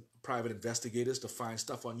send private investigators to find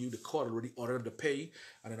stuff on you. The court already ordered them to pay,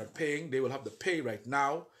 and they're not paying. They will have to pay right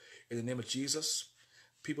now in the name of Jesus.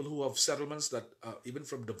 People who have settlements that even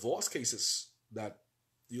from divorce cases, that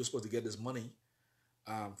you're supposed to get this money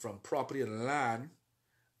from property and land,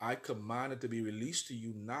 I command it to be released to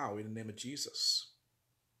you now in the name of Jesus.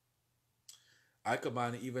 I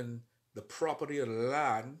command even the property and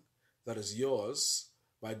land that is yours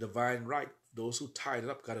by divine right. Those who tied it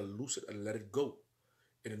up got to loose it and let it go.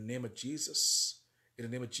 In the name of Jesus. In the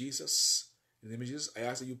name of Jesus. In the name of Jesus, I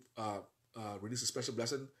ask that you release a special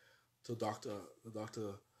blessing to Dr.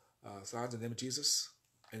 Sands in the name of Jesus.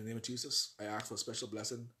 In the name of Jesus, I ask for a special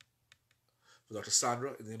blessing for Dr.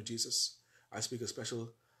 Sandra in the name of Jesus. I speak a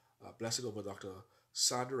special blessing over Dr.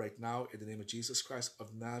 Sandra right now in the name of Jesus Christ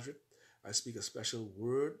of Nazareth. I speak a special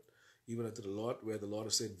word even unto the Lord, where the Lord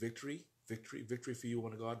is saying victory, victory, victory for you,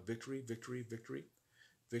 one of God, victory, victory, victory.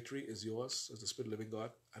 Victory is yours as the Spirit of the living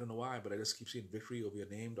God. I don't know why, but I just keep seeing victory over your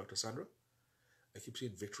name, Dr. Sandra. I keep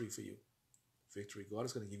seeing victory for you. Victory. God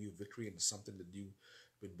is going to give you victory in something that you've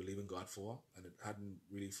been believing God for, and it hadn't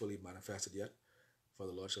really fully manifested yet. For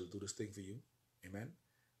the Lord shall do this thing for you. Amen.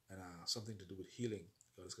 And something to do with healing.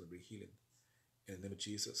 God is going to bring healing. In the name of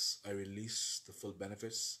Jesus, I release the full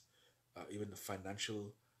benefits, even the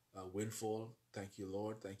financial windfall. Thank you,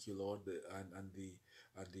 Lord. Thank you, Lord. And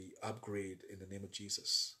the upgrade in the name of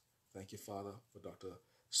Jesus. Thank you, Father, for Dr.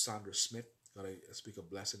 Sandra Smith. God, I speak a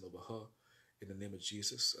blessing over her in the name of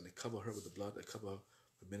Jesus. And I cover her with the blood. I cover her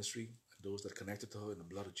ministry and those that connected to her in the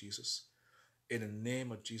blood of Jesus. In the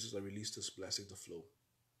name of Jesus, I release this blessing to flow.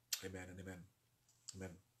 Amen and amen.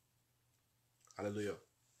 Amen. Hallelujah.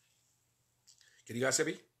 Can you guys hear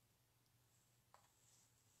me?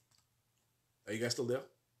 Are you guys still there?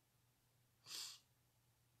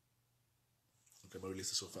 Okay, I'm going to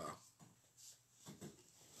release it so far.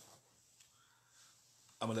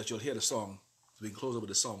 I'm going to let you all hear the song. So we can close it with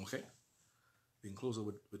the song, okay? We can close it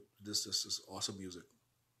with this awesome music.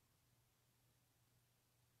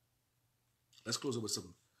 Let's close it with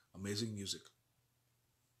some amazing music.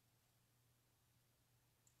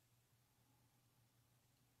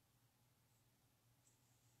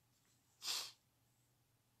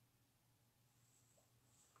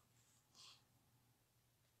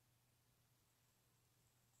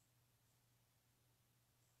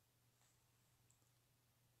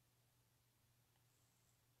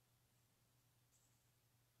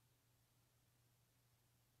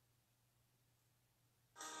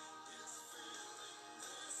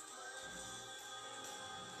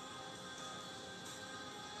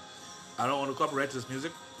 I don't want to copyright this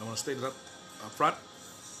music. I want to state it up front.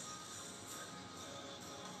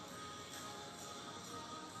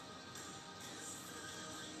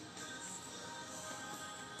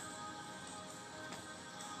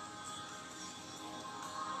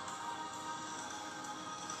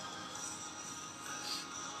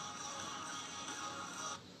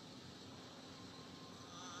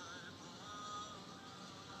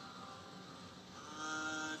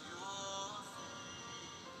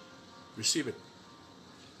 Receive it.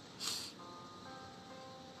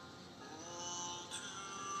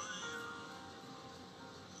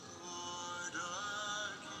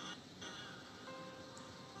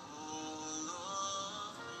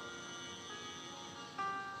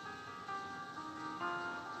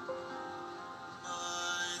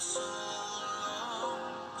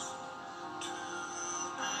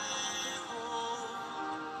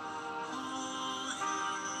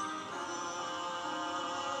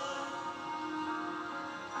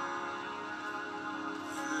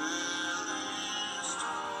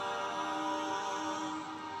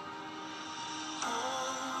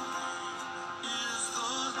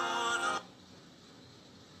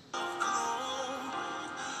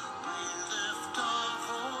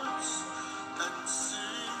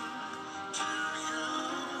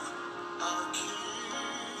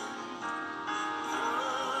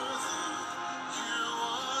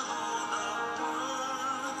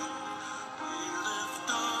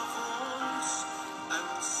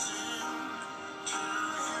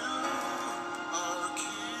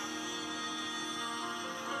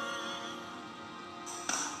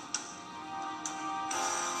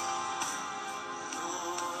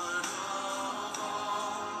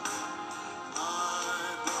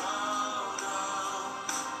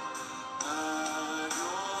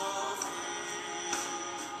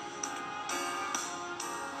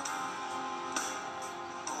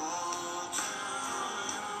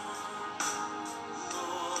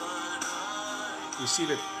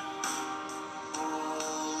 Receive it.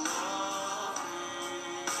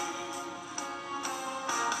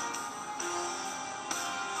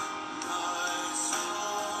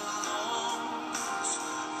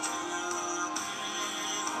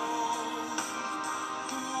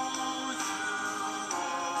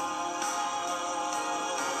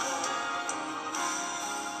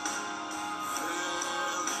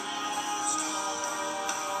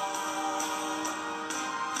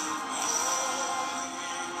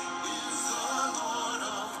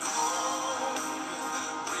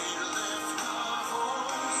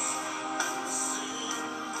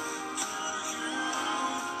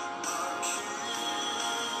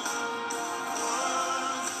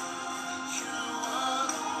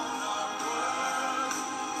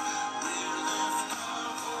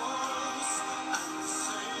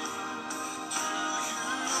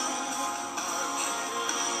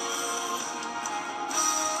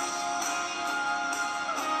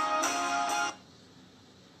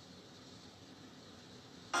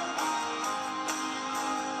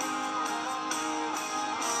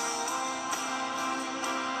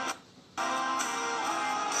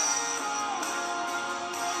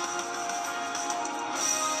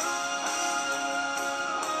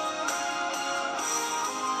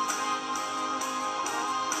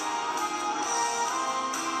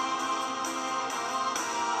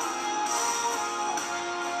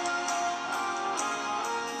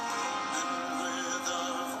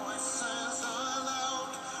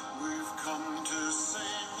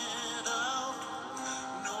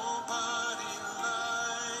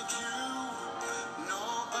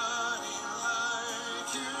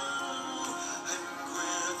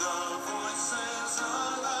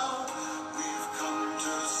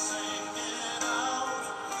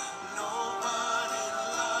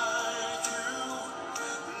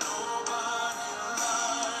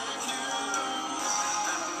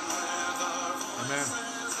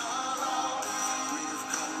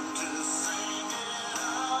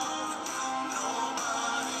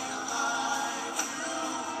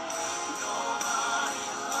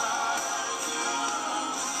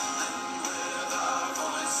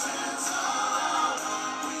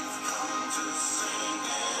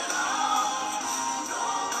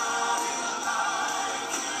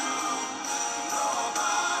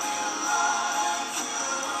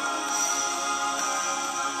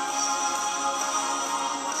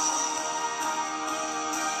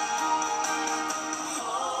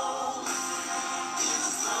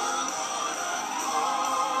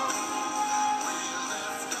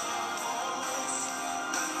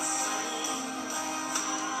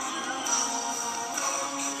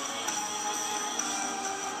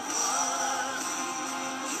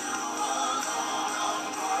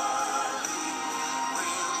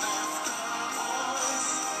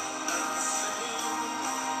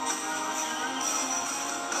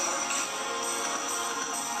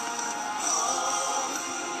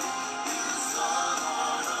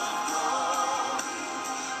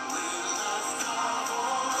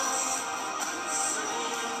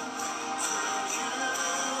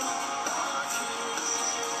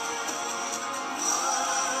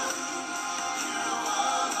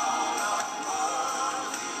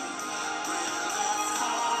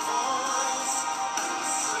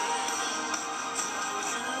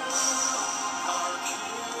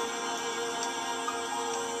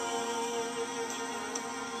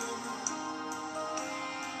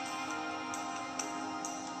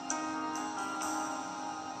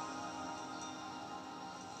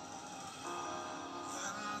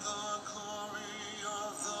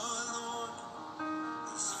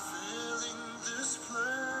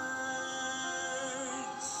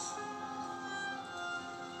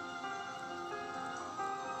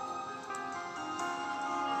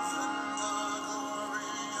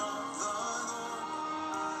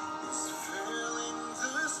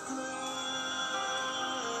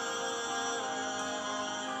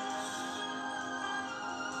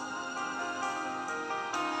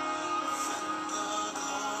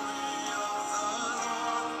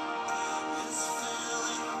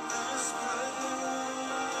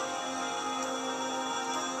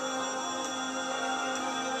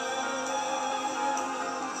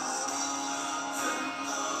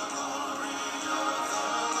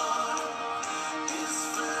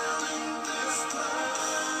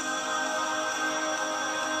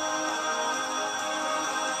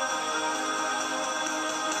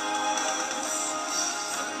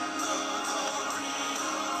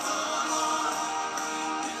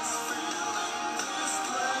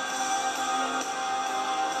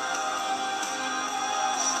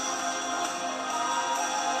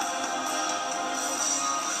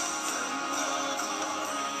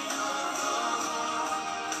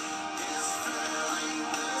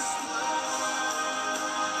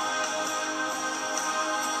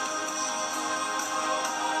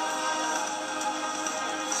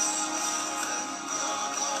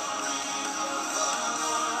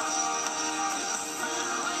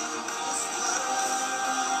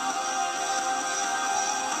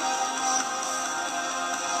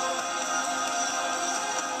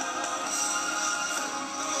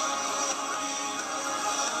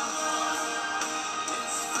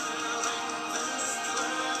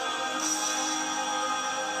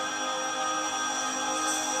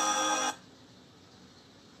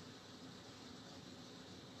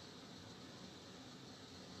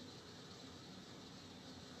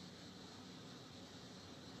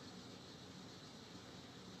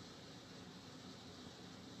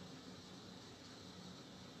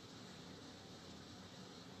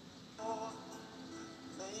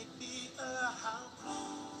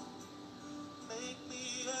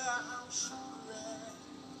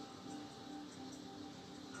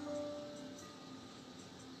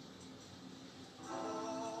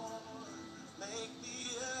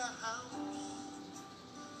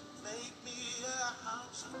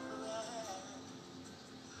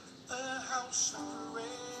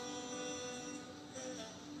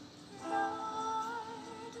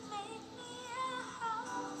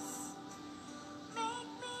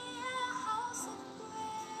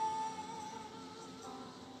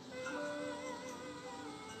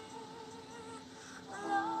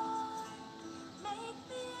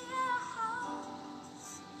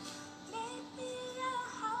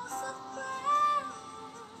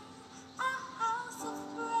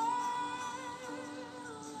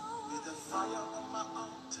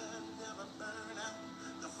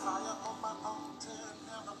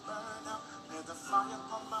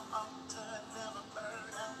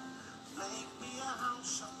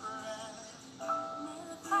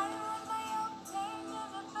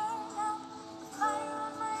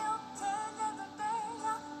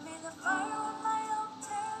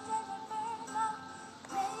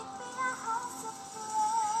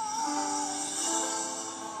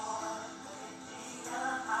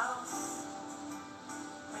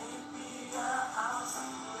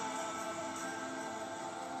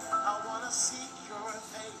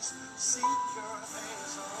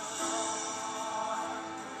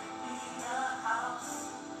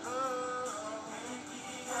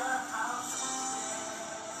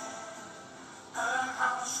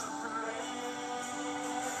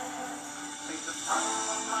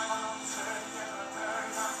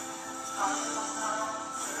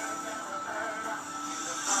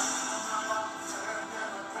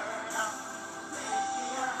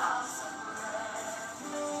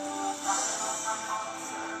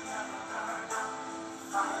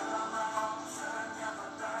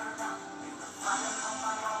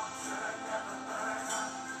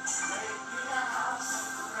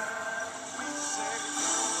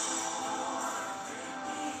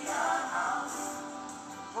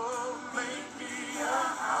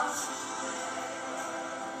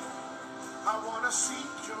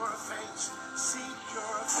 seek your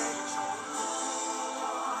face, oh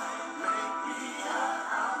Lord. Make me a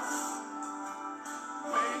house,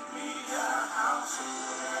 make me a house of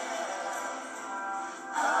prayer, a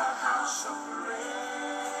house of prayer.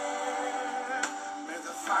 May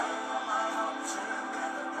the fire on my altar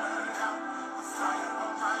never burn out, the fire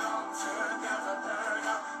on my altar never burn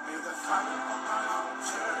out. May the fire on my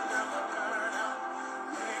altar never burn out.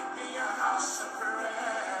 Make me a house of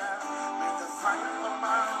prayer. May the fire on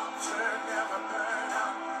my altar never burn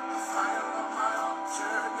out. The fire on my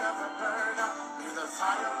altar never burn out. May the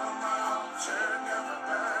fire on my altar never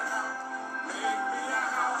burn out. Make me a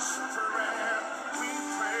house of prayer. We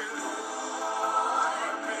pray,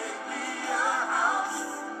 Lord, make me a house.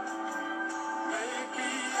 Make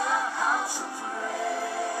me a house of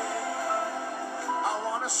prayer. I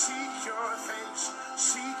want to seek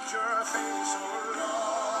your face, oh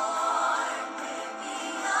Lord. Make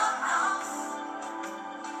me a house,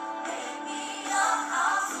 make me a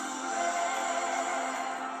house of prayer,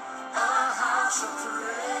 a house of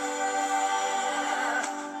prayer.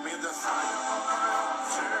 May the fire on my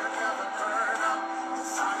altar never burn out, the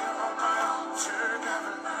fire on my altar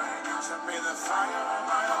never burn out. So may the fire on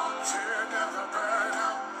my altar never burn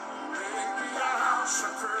out. Make me a house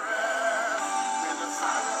of prayer. May the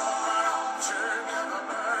fire on my altar never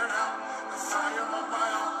burn out. The fire on my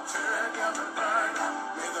altar never burn out.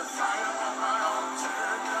 May the fire on my altar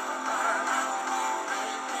never burn out.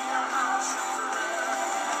 Make me a house of prayer.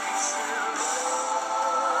 Say,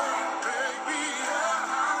 Lord, make me a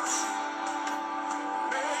house.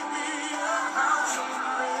 Make me a house of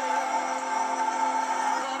prayer.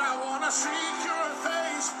 Lord, I want to seek your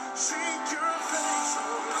face,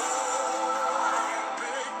 oh Lord.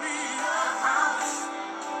 Make me a house.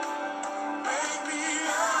 Make me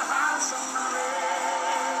a house of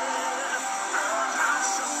prayer, a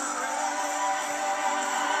house of prayer.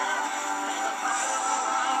 May the fire on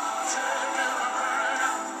my altar never burn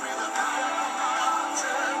out. May the fire on my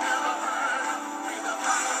altar never burn out. May the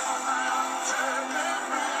fire on my altar never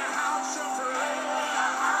burn out. House of prayer,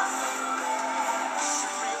 house of prayer.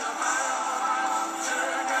 May the fire on my altar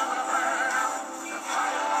never burn out. The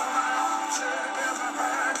fire on my altar never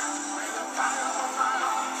burn out. May the fire on my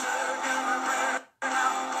altar never burn out.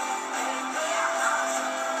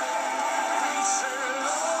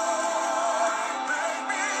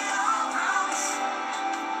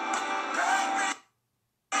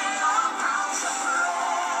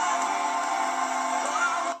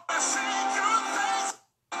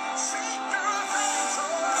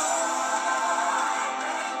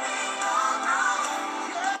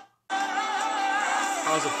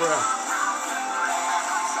 House of prayer.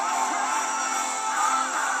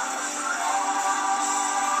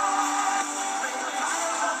 May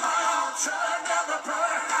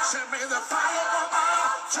the fire on my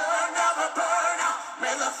altar never burn out.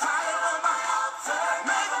 May the fire on my altar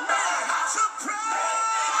make me a house of prayer.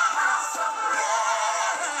 House of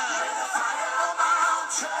prayer. May the fire on my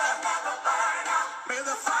altar never burn out. May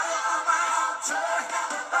the fire on my altar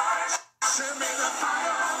never burn out. Say, may the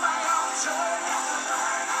fire on my altar never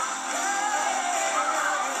burn out.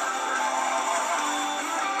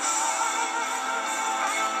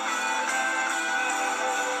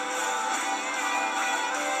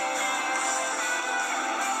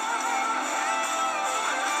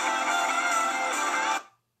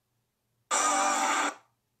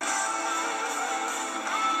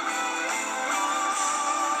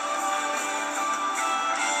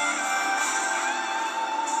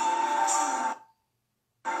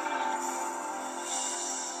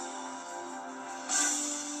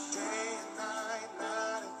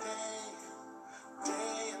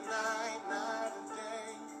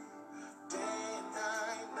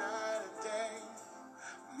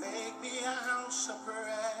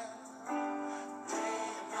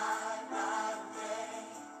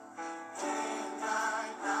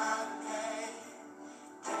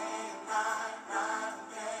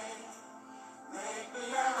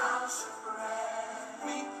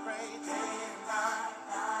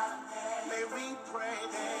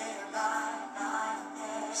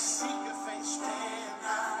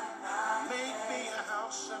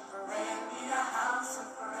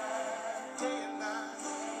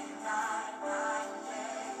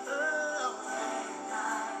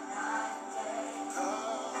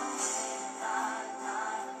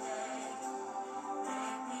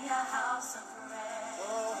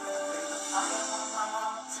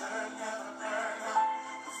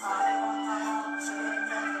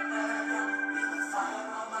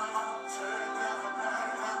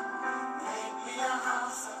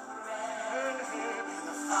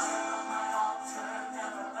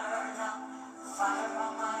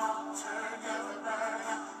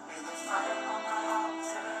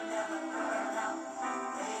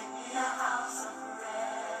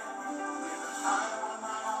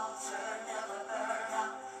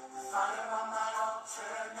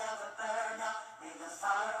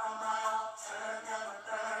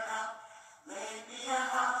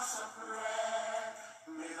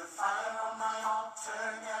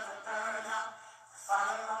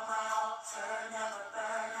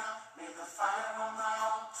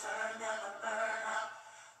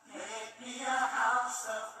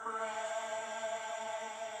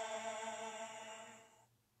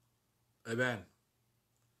 Amen.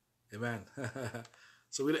 Amen.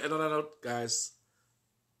 So we'll end on that note, guys.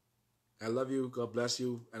 I love you. God bless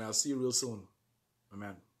you. And I'll see you real soon.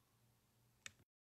 Amen.